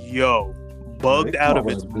 Yo, bugged out of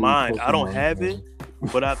its mind. I don't have it,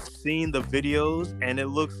 but I've seen the videos and it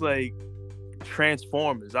looks like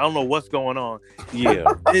Transformers. I don't know what's going on.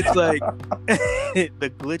 Yeah, it's like the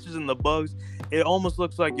glitches and the bugs. It almost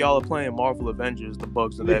looks like y'all are playing Marvel Avengers. The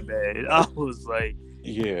bugs are that bad. I was like,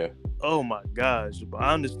 Yeah. Oh my gosh! But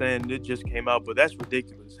I understand it just came out, but that's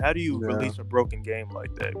ridiculous. How do you release a broken game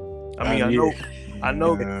like that? I mean, I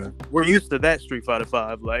know we're used to that Street Fighter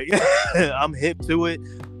 5. Like, I'm hip to it,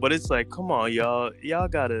 but it's like, come on, y'all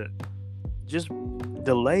gotta just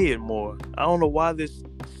delay it more. I don't know why this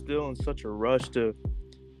still in such a rush to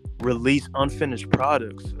release unfinished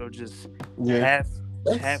products or just half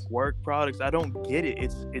work products. I don't get it.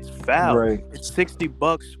 It's foul. Right. It's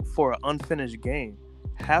 $60 for an unfinished game.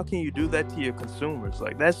 How can you do that to your consumers?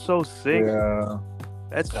 Like, that's so sick. Yeah.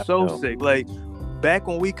 That's so sick. Like, back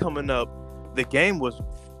when we coming up, the game was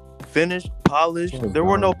finished, polished. There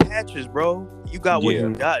were no patches, bro. You got what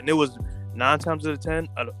you got, and it was 9 times out of 10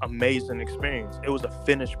 an amazing experience. It was a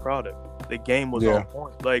finished product. The game was on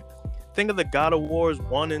point. Like, think of the God of Wars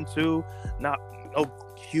 1 and 2. No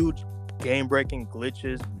huge game-breaking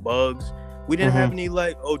glitches, bugs. We didn't have any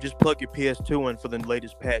like, just plug your PS2 in for the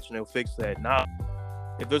latest patch and it'll fix that. Nah.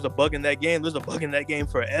 If there's a bug in that game, there's a bug in that game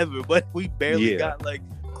forever. But we barely got like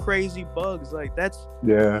crazy bugs. Like that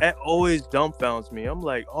always dumbfounds me. I'm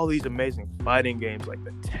like, all these amazing fighting games, like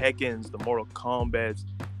the Tekkens, the Mortal Kombats,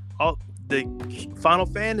 all the Final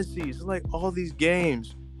Fantasies, like all these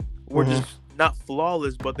games were just not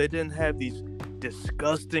flawless, but they didn't have these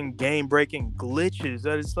disgusting game-breaking glitches.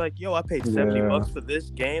 That it's like, yo, I paid $70 for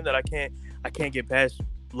this game that I can't get past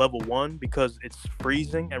level 1 because it's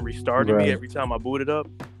freezing and restarting me every time I boot it up.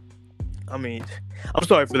 I mean, I'm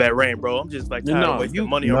sorry for that rant, bro. I'm just like tired of wasting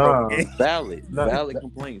money on broken games. Valid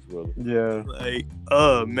complaints, brother. Yeah. Like,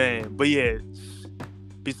 man. But yeah,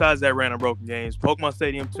 besides that rant on broken games, Pokemon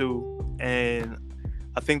Stadium 2, and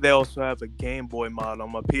I think they also have a Game Boy mod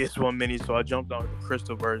on my PS1 Mini, so I jumped on the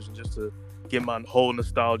Crystal version just to get my whole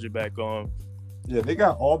nostalgia back on. Yeah, they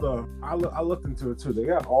got all the. I looked into it too. They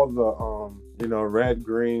got all the red,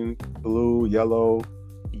 green, blue, yellow,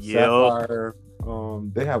 sapphire.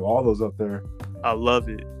 They have all those up there. I love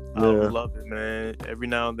it. I love it, man. Every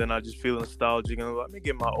now and then I just feel nostalgic and let me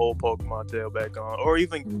get my old Pokemon tail back on, or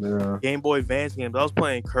even Game Boy Advance games. I was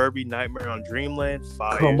playing Kirby Nightmare on Dreamland.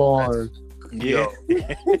 Fire. Come on.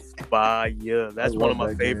 Fire. That's one of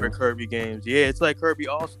my favorite Kirby games. Yeah, it's like Kirby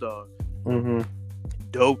All-Star.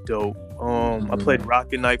 Dope. I played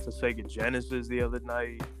Rocket Knight for Sega Genesis the other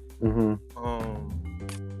night.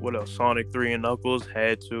 What else? Sonic 3 and Knuckles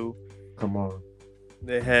had to. Come on.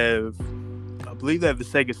 I believe they have the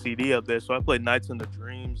Sega CD up there, so I played Nights in the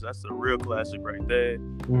Dreams. That's a real classic right there.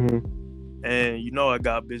 And I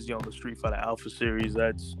got busy on the Street Fighter Alpha series.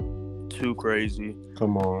 That's too crazy.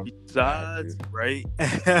 Come on. Besides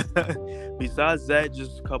that,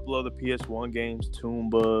 just a couple other PS1 games: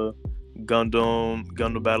 Toomba,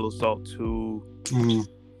 Gundam Battle Assault 2.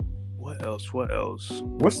 What else?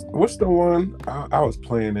 What's the one I was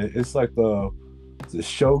playing it? It's like the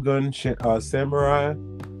Shogun Samurai.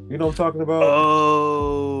 You know what I'm talking about?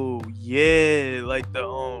 Oh yeah, like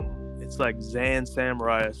it's like Zan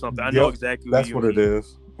Samurai or something. I know exactly. That's what it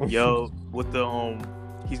is. Yo, with the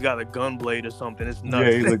he's got a gun blade or something. It's nuts.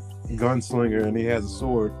 Yeah, he's a gunslinger and he has a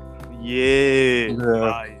sword. Yeah.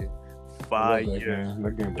 Fire.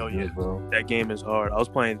 That game is good, bro. That game is hard. I was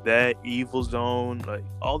playing that, Evil Zone, like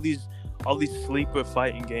all these sleeper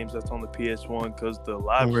fighting games that's on the PS1 because the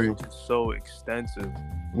library is so extensive.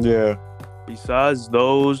 Yeah. Besides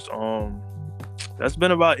those, that's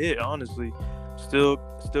been about it, honestly. Still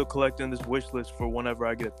collecting this wish list for whenever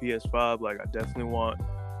I get a PS5. Like, I definitely want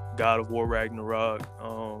God of War Ragnarok,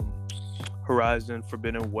 Horizon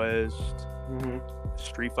Forbidden West,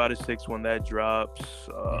 Street Fighter 6 when that drops.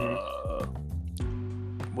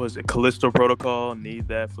 Was it Callisto Protocol? Need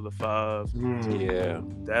that for the 5. Yeah,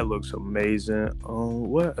 that looks amazing.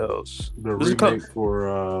 What else? The remake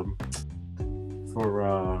for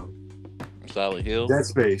Silent Hill, Dead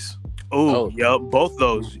Space. Yep, both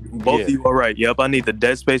those. Both of you are right. Yep, I need the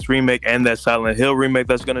Dead Space remake and that Silent Hill remake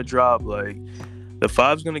that's gonna drop. Like, the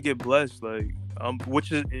 5's gonna get blessed. Like,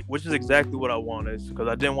 which is exactly what I wanted, because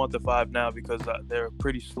I didn't want the 5 now because they're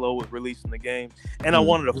pretty slow with releasing the game, and I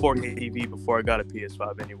wanted a 4K TV before I got a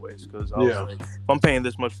PS5 anyways. Because I was like, if I'm paying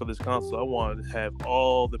this much for this console, I wanted to have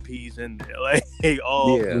all the P's in there, like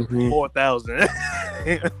all 4,000.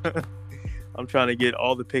 I'm trying to get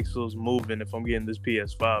all the pixels moving if I'm getting this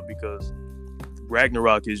PS5, because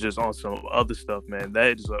Ragnarok is just on some other stuff, man.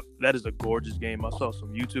 That is a gorgeous game. I saw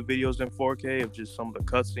some YouTube videos in 4K of just some of the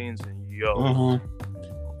cutscenes, and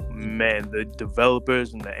man, the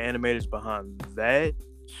developers and the animators behind that,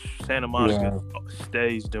 Santa Monica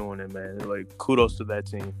stays doing it, man. Like, kudos to that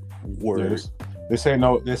team. Word. This ain't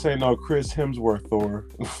no Chris Hemsworth Thor.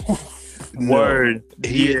 Word.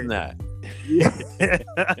 He is not.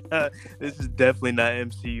 This is definitely not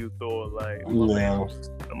MCU Thor. Like,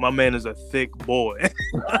 my man is a thick boy.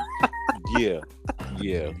 Yeah.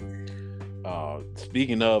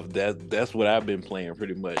 Speaking of that's what I've been playing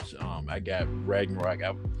pretty much. I got Ragnarok.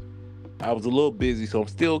 I was a little busy, so I'm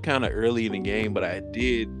still kind of early in the game, but I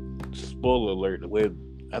did, spoiler alert, where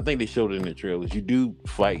I think they showed it in the trailers. You do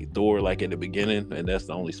fight Thor like at the beginning, and that's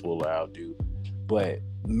the only spoiler I'll do. But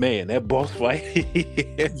man, that boss fight,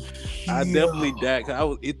 I definitely died.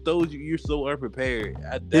 It throws you. You're so unprepared.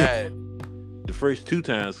 I died the first 2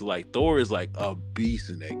 times. So like Thor is like a beast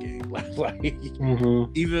in that game. Like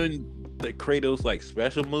even the Kratos like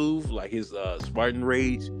special move, like his Spartan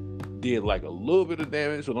Rage, did like a little bit of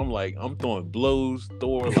damage. So I'm throwing blows.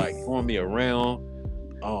 Thor like throwing me around.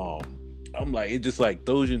 I'm like, it just like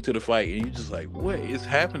throws you into the fight, and you're just like, what is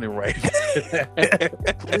happening right now?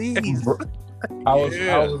 Please. I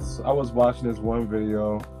was watching this one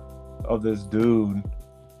video of this dude,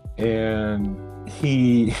 and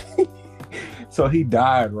he so he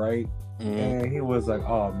died, right? And he was like,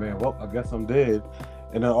 oh man, well, I guess I'm dead.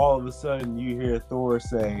 And then all of a sudden you hear Thor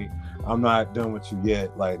say, I'm not done with you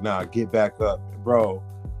yet. Like, nah, get back up. Bro,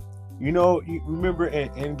 you remember in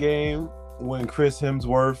Endgame when Chris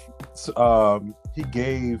Hemsworth, he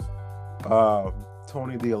gave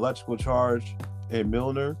Tony the electrical charge and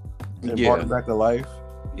Milner and brought him back to life?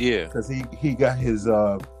 Yeah. Because he got his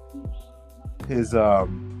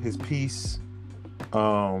piece,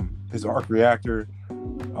 his arc reactor.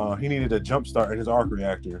 He needed a jump start in his arc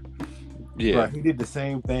reactor. Yeah. But he did the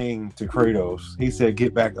same thing to Kratos. He said,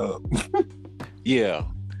 get back up. Yeah.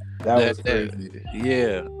 That was crazy.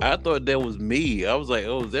 Yeah. I thought that was me. I was like,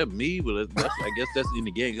 oh, is that me? But I guess that's in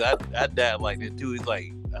the game. I died like that too. It's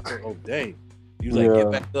like, I thought, oh, dang. He was like,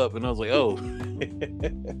 get back up. And I was like, oh.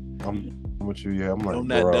 I'm with you. Yeah, I'm like, I'm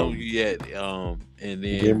not done with you yet. And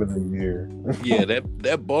then game of the year. Yeah,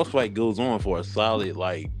 that boss fight goes on for a solid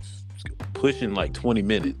like pushing like 20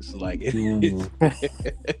 minutes. Like I'm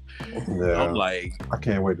like, I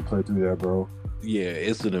can't wait to play through that, bro. Yeah,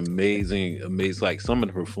 it's an amazing like some of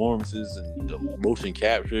the performances and the motion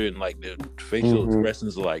capture and like the facial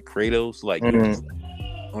expressions of like Kratos, like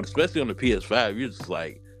especially on the PS5, you're just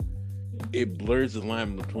like, it blurs the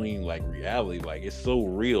line between like reality, like it's so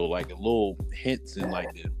real, like the little hints and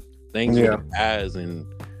like the things with the eyes and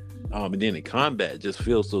then the combat just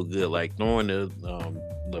feels so good, like throwing the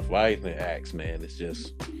Leviathan axe, man. It's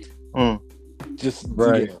just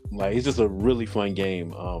right. Like it's just a really fun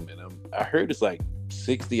game. And I heard it's like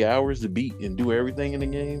 60 hours to beat and do everything in the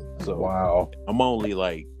game. So wow, I'm only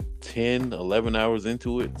like 10-11 hours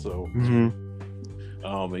into it, so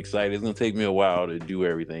I'm excited. It's gonna take me a while to do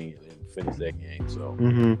everything and finish that game. So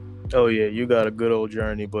oh yeah, you got a good old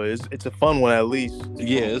journey, but it's a fun one at least.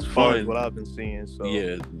 Yeah, it's fun. What I've been seeing. So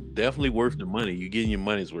yeah, definitely worth the money. You're getting your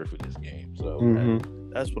money's worth with this game. So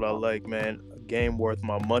that's what I like, man. A game worth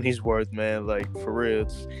my money's worth, man. Like for real,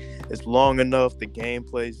 it's long enough. The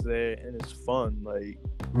gameplay's there and it's fun. Like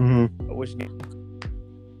I wish.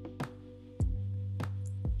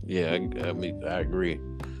 Yeah, I mean, I agree.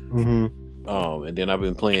 And then I've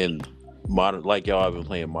been playing Modern, like y'all, I've been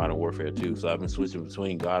playing Modern Warfare 2, so I've been switching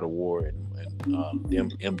between God of War and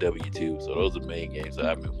MW2. So those are the main games that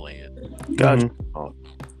I've been playing. Gotcha.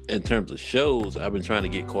 In terms of shows, I've been trying to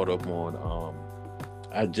get caught up on.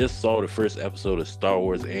 I just saw the first episode of Star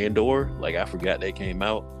Wars Andor. Like I forgot that came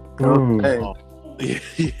out. Yeah,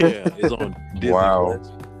 it's on Disney Plus.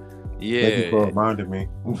 Yeah, thank you for reminding me.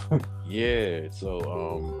 Yeah,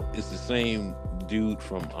 so it's the same dude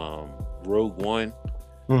from Rogue One.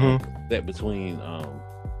 That between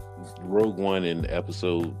Rogue One and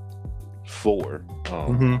Episode 4,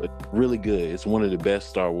 but really good. It's one of the best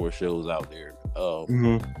Star Wars shows out there.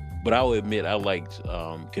 But I'll admit I liked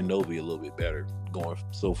Kenobi a little bit better going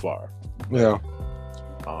so far. Yeah,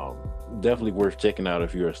 definitely worth checking out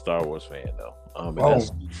if you're a Star Wars fan, though.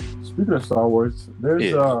 Speaking of Star Wars,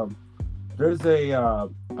 there's a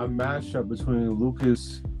mashup between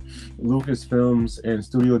Lucasfilms and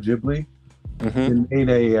Studio Ghibli. They made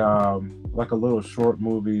a like a little short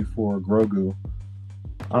movie for Grogu.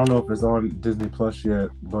 I don't know if it's on Disney Plus yet,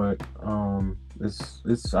 but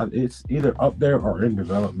it's either up there or in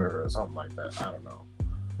development or something like that. I don't know.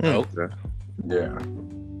 Okay. Yeah,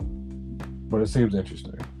 but it seems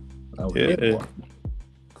interesting.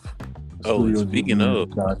 Speaking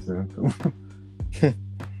of,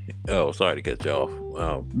 oh, sorry to cut you off.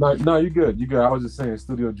 No, you're good. You good. I was just saying,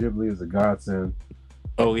 Studio Ghibli is a godsend.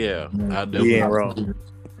 Oh yeah, I definitely ain't wrong.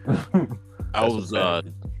 I was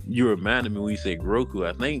you reminded me when you said Grogu.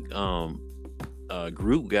 I think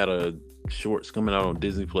Groot got a shorts coming out on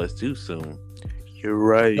Disney Plus too soon. You're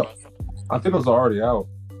right. I think those are already out.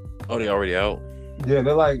 Oh, they already out? Yeah,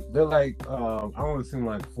 they're like I only seen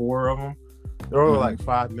like 4 of them. They're only like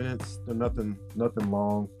 5 minutes. They're nothing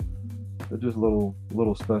long. They're just little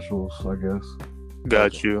specials, I guess.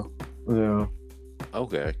 Got you. Yeah.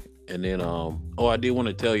 Okay. And then I did want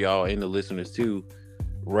to tell y'all and the listeners too,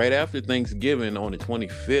 right after Thanksgiving on the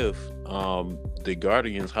 25th, the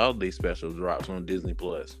Guardians holiday special drops on Disney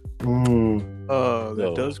Plus.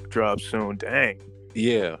 That does drop soon. Dang.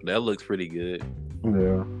 Yeah, that looks pretty good.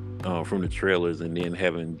 Yeah. From the trailers, and then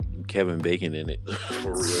having Kevin Bacon in it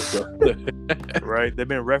for real. So. Right, they've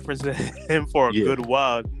been referencing him for a good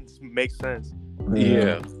while. It makes sense.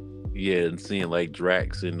 Yeah, and seeing like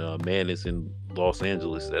Drax and Manus in Los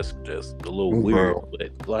Angeles, that's just a little weird,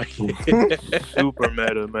 but like super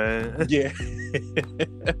meta, man. Yeah.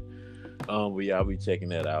 But yeah, I'll be checking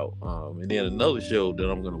that out. And then another show that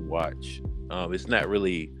I'm gonna watch. It's not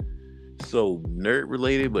really so nerd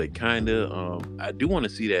related, but kind of. I do want to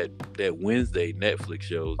see that Wednesday Netflix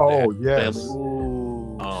show. Oh yes.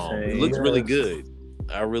 It looks really good.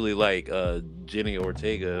 I really like Jenny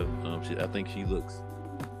Ortega. I think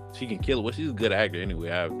she can kill it. Well, she's a good actor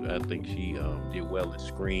anyway. I think she did well in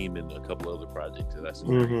Scream and a couple other projects that I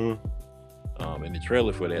seen. And the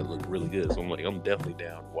trailer for that looked really good. So I'm definitely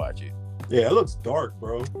down to watch it. Yeah, it looks dark,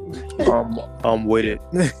 bro. I'm with it.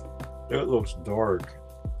 It looks dark.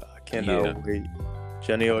 I cannot wait.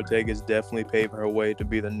 Jenny Ortega's definitely paving her way to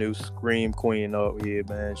be the new Scream queen out here,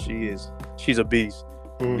 man. She's a beast.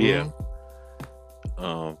 Yeah.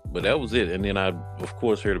 But that was it. And then I, of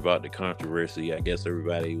course, heard about the controversy. I guess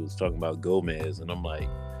everybody was talking about Gomez, and I'm like,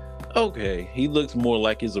 okay, he looks more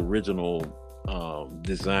like his original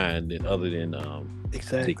design than other than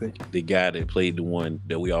exactly the guy that played the one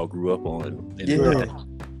that we all grew up on.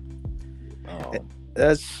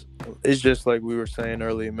 It's just like we were saying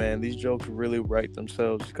earlier, man. These jokes really write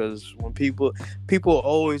themselves, because when people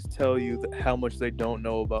always tell you how much they don't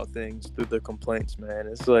know about things through their complaints, man.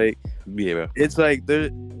 It's like,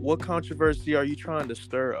 what controversy are you trying to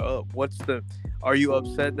stir up? Are you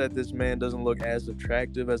upset that this man doesn't look as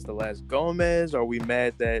attractive as the last Gomez? Are we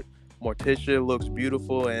mad that Morticia looks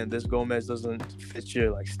beautiful and this Gomez doesn't fit your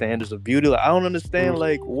like standards of beauty? Like, I don't understand.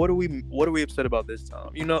 Like, what are we upset about this time?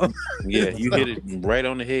 You know? Yeah, you hit it right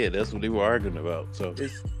on the head. That's what they were arguing about. So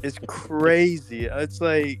it's crazy. It's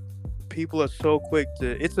like people are so quick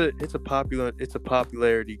to. It's a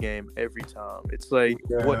popularity game every time. It's like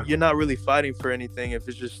what you're not really fighting for anything if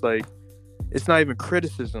it's just like. It's not even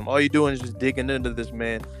criticism. All you're doing is just digging into this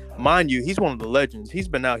man. Mind you, he's one of the legends. He's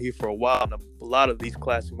been out here for a while. And a lot of these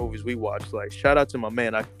classic movies we watch, like, shout out to my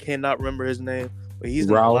man. I cannot remember his name, but he's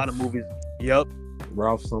in a lot of movies. Yep.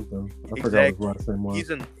 Ralph something. I forgot what the same one.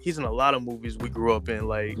 He's in a lot of movies we grew up in,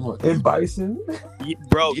 like in Bison.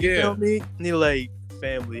 Bro, you feel me? Like,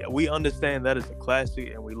 family. We understand that is a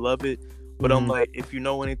classic and we love it. But I'm like, if you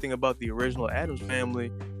know anything about the original Addams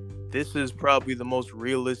Family, this is probably the most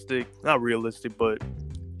realistic, not realistic, but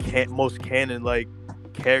most canon like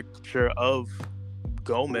caricature of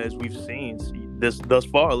Gomez we've seen this thus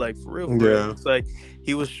far. Like, for real. Yeah. It's like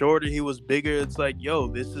he was shorter, he was bigger. It's like, yo,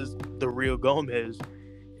 this is the real Gomez.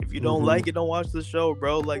 If you don't like it, don't watch the show,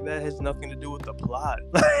 bro. Like, that has nothing to do with the plot.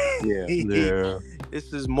 Yeah.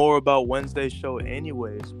 This is more about Wednesday's show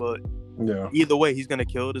anyways. But either way, he's gonna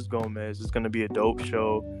kill this Gomez. It's gonna be a dope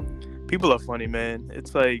show. People are funny, man.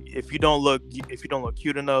 It's like if you don't look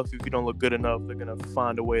cute enough, if you don't look good enough, they're gonna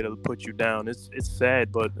find a way to put you down. It's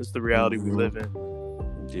sad, but it's the reality we live in.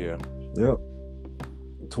 Yeah. Yep.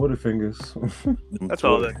 Twitter fingers. That's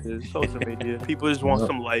all that is. Social media. People just want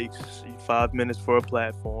some likes, 5 minutes for a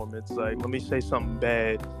platform. It's like, let me say something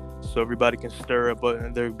bad so everybody can stir up,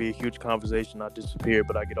 and there'll be a huge conversation. I disappear,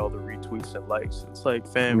 but I get all the retweets and likes. It's like,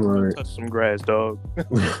 fam, touch some grass, dog.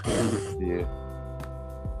 Yeah.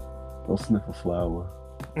 Go sniff a flower.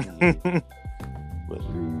 But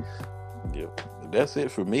yeah, that's it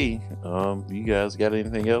for me. You guys got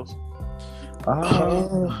anything else?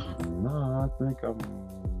 No, I think I'm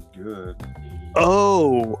good.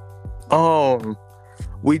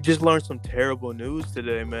 We just learned some terrible news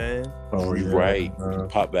today, man. Oh, yeah. Right.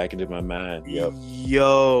 Popped back into my mind. Yep.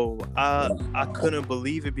 Yo, I couldn't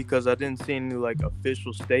believe it because I didn't see any like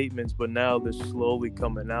official statements, but now they're slowly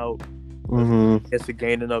coming out. It's to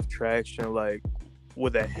gain enough traction, like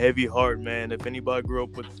with a heavy heart, man. If anybody grew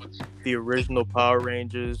up with the original Power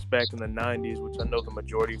Rangers back in the 90s, which I know the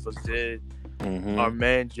majority of us did, our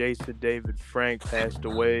man Jason David Frank passed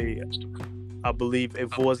away. I believe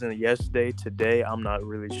if it wasn't yesterday, today. I'm not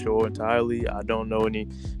really sure entirely. I don't know any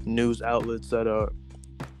news outlets that are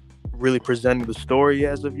really presenting the story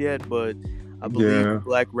as of yet, but I believe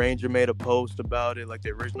Black Ranger made a post about it, like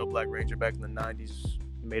the original Black Ranger back in the 90s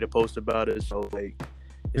made a post about it. So like,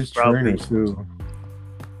 his trainer too.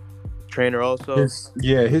 Trainer also.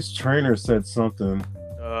 His trainer said something.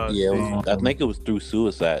 I think it was through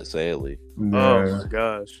suicide. Sadly. Oh my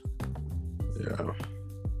gosh. Yeah.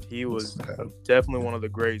 He was definitely one of the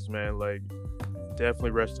greats, man. Like,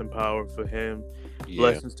 definitely rest in power for him. Yeah.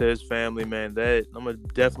 Blessings to his family, man. That I'm gonna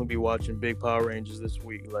definitely be watching big Power Rangers this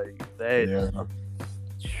week. Like that,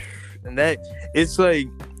 and that it's like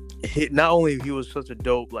not only he was such a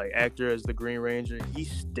dope like actor as the Green Ranger, he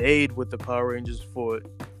stayed with the Power Rangers for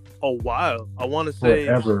a while. I want to say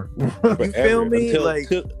forever. You feel me?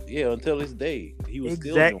 Until this day, he was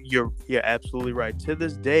still. You're absolutely right. To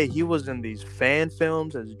this day, he was in these fan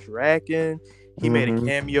films as Draken. He made a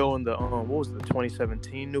cameo in the what was it, the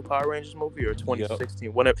 2017 new Power Rangers movie or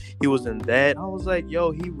 2016, whatever. He was in that. I was like, yo,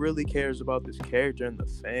 he really cares about this character and the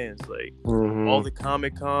fans. Like all the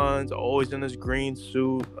Comic Cons, always in his green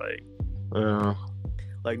suit.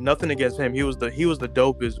 Like nothing against him. He was the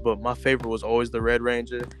dopest, but my favorite was always the Red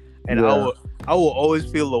Ranger. And I will always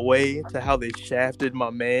feel a way to how they shafted my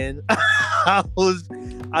man. I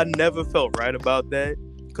never felt right about that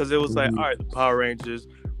because it was like, all right, the Power Rangers.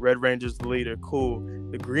 Red Ranger's the leader, cool.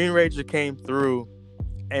 The Green Ranger came through,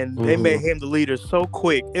 and they made him the leader so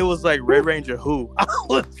quick. It was like, Red Ranger who? I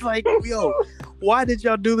was like, yo, why did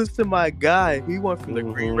y'all do this to my guy? He went from the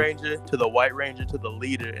Green Ranger to the White Ranger to the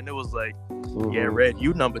leader, and it was like, yeah, Red,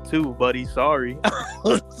 you number 2, buddy. Sorry. I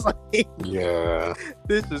was like, yeah,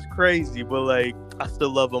 this is crazy, but like, I still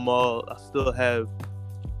love them all. I still have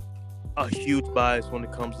a huge bias when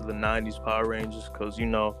it comes to the 90s Power Rangers because, you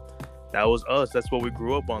know, that was us. That's what we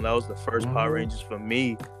grew up on. That was the first Power Rangers for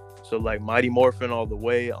me. So like Mighty Morphin all the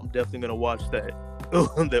way. I'm definitely gonna watch that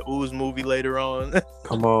the Ooze movie later on.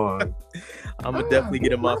 Come on. I'm gonna definitely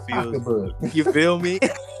get in my feels. You feel me?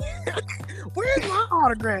 Where's my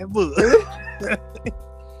autograph book?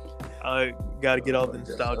 I gotta get all the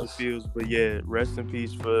nostalgia feels. But yeah, rest in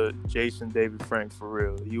peace for Jason David Frank, for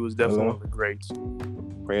real. He was definitely one of the greats.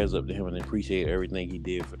 Prayers up to him and appreciate everything he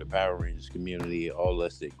did for the Power Rangers community, all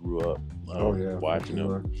us that grew up watching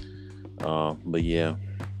him. But yeah,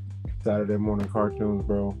 Saturday morning cartoons,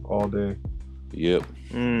 bro, all day. Yep.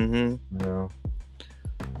 Yeah.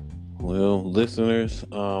 Well, listeners,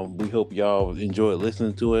 we hope y'all enjoyed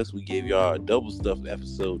listening to us. We gave y'all a double stuffed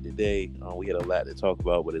episode today. We had a lot to talk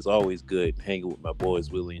about, but it's always good hanging with my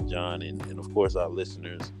boys Willie and John, and of course our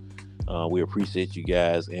listeners. We appreciate you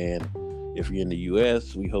guys, and if you're in the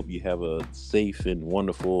U.S., we hope you have a safe and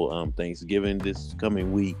wonderful Thanksgiving this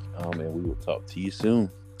coming week, and we will talk to you soon.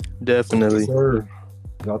 Definitely. Yes, sir.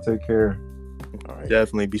 Y'all take care. All right.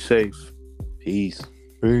 Definitely be safe. Peace.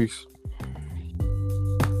 Peace.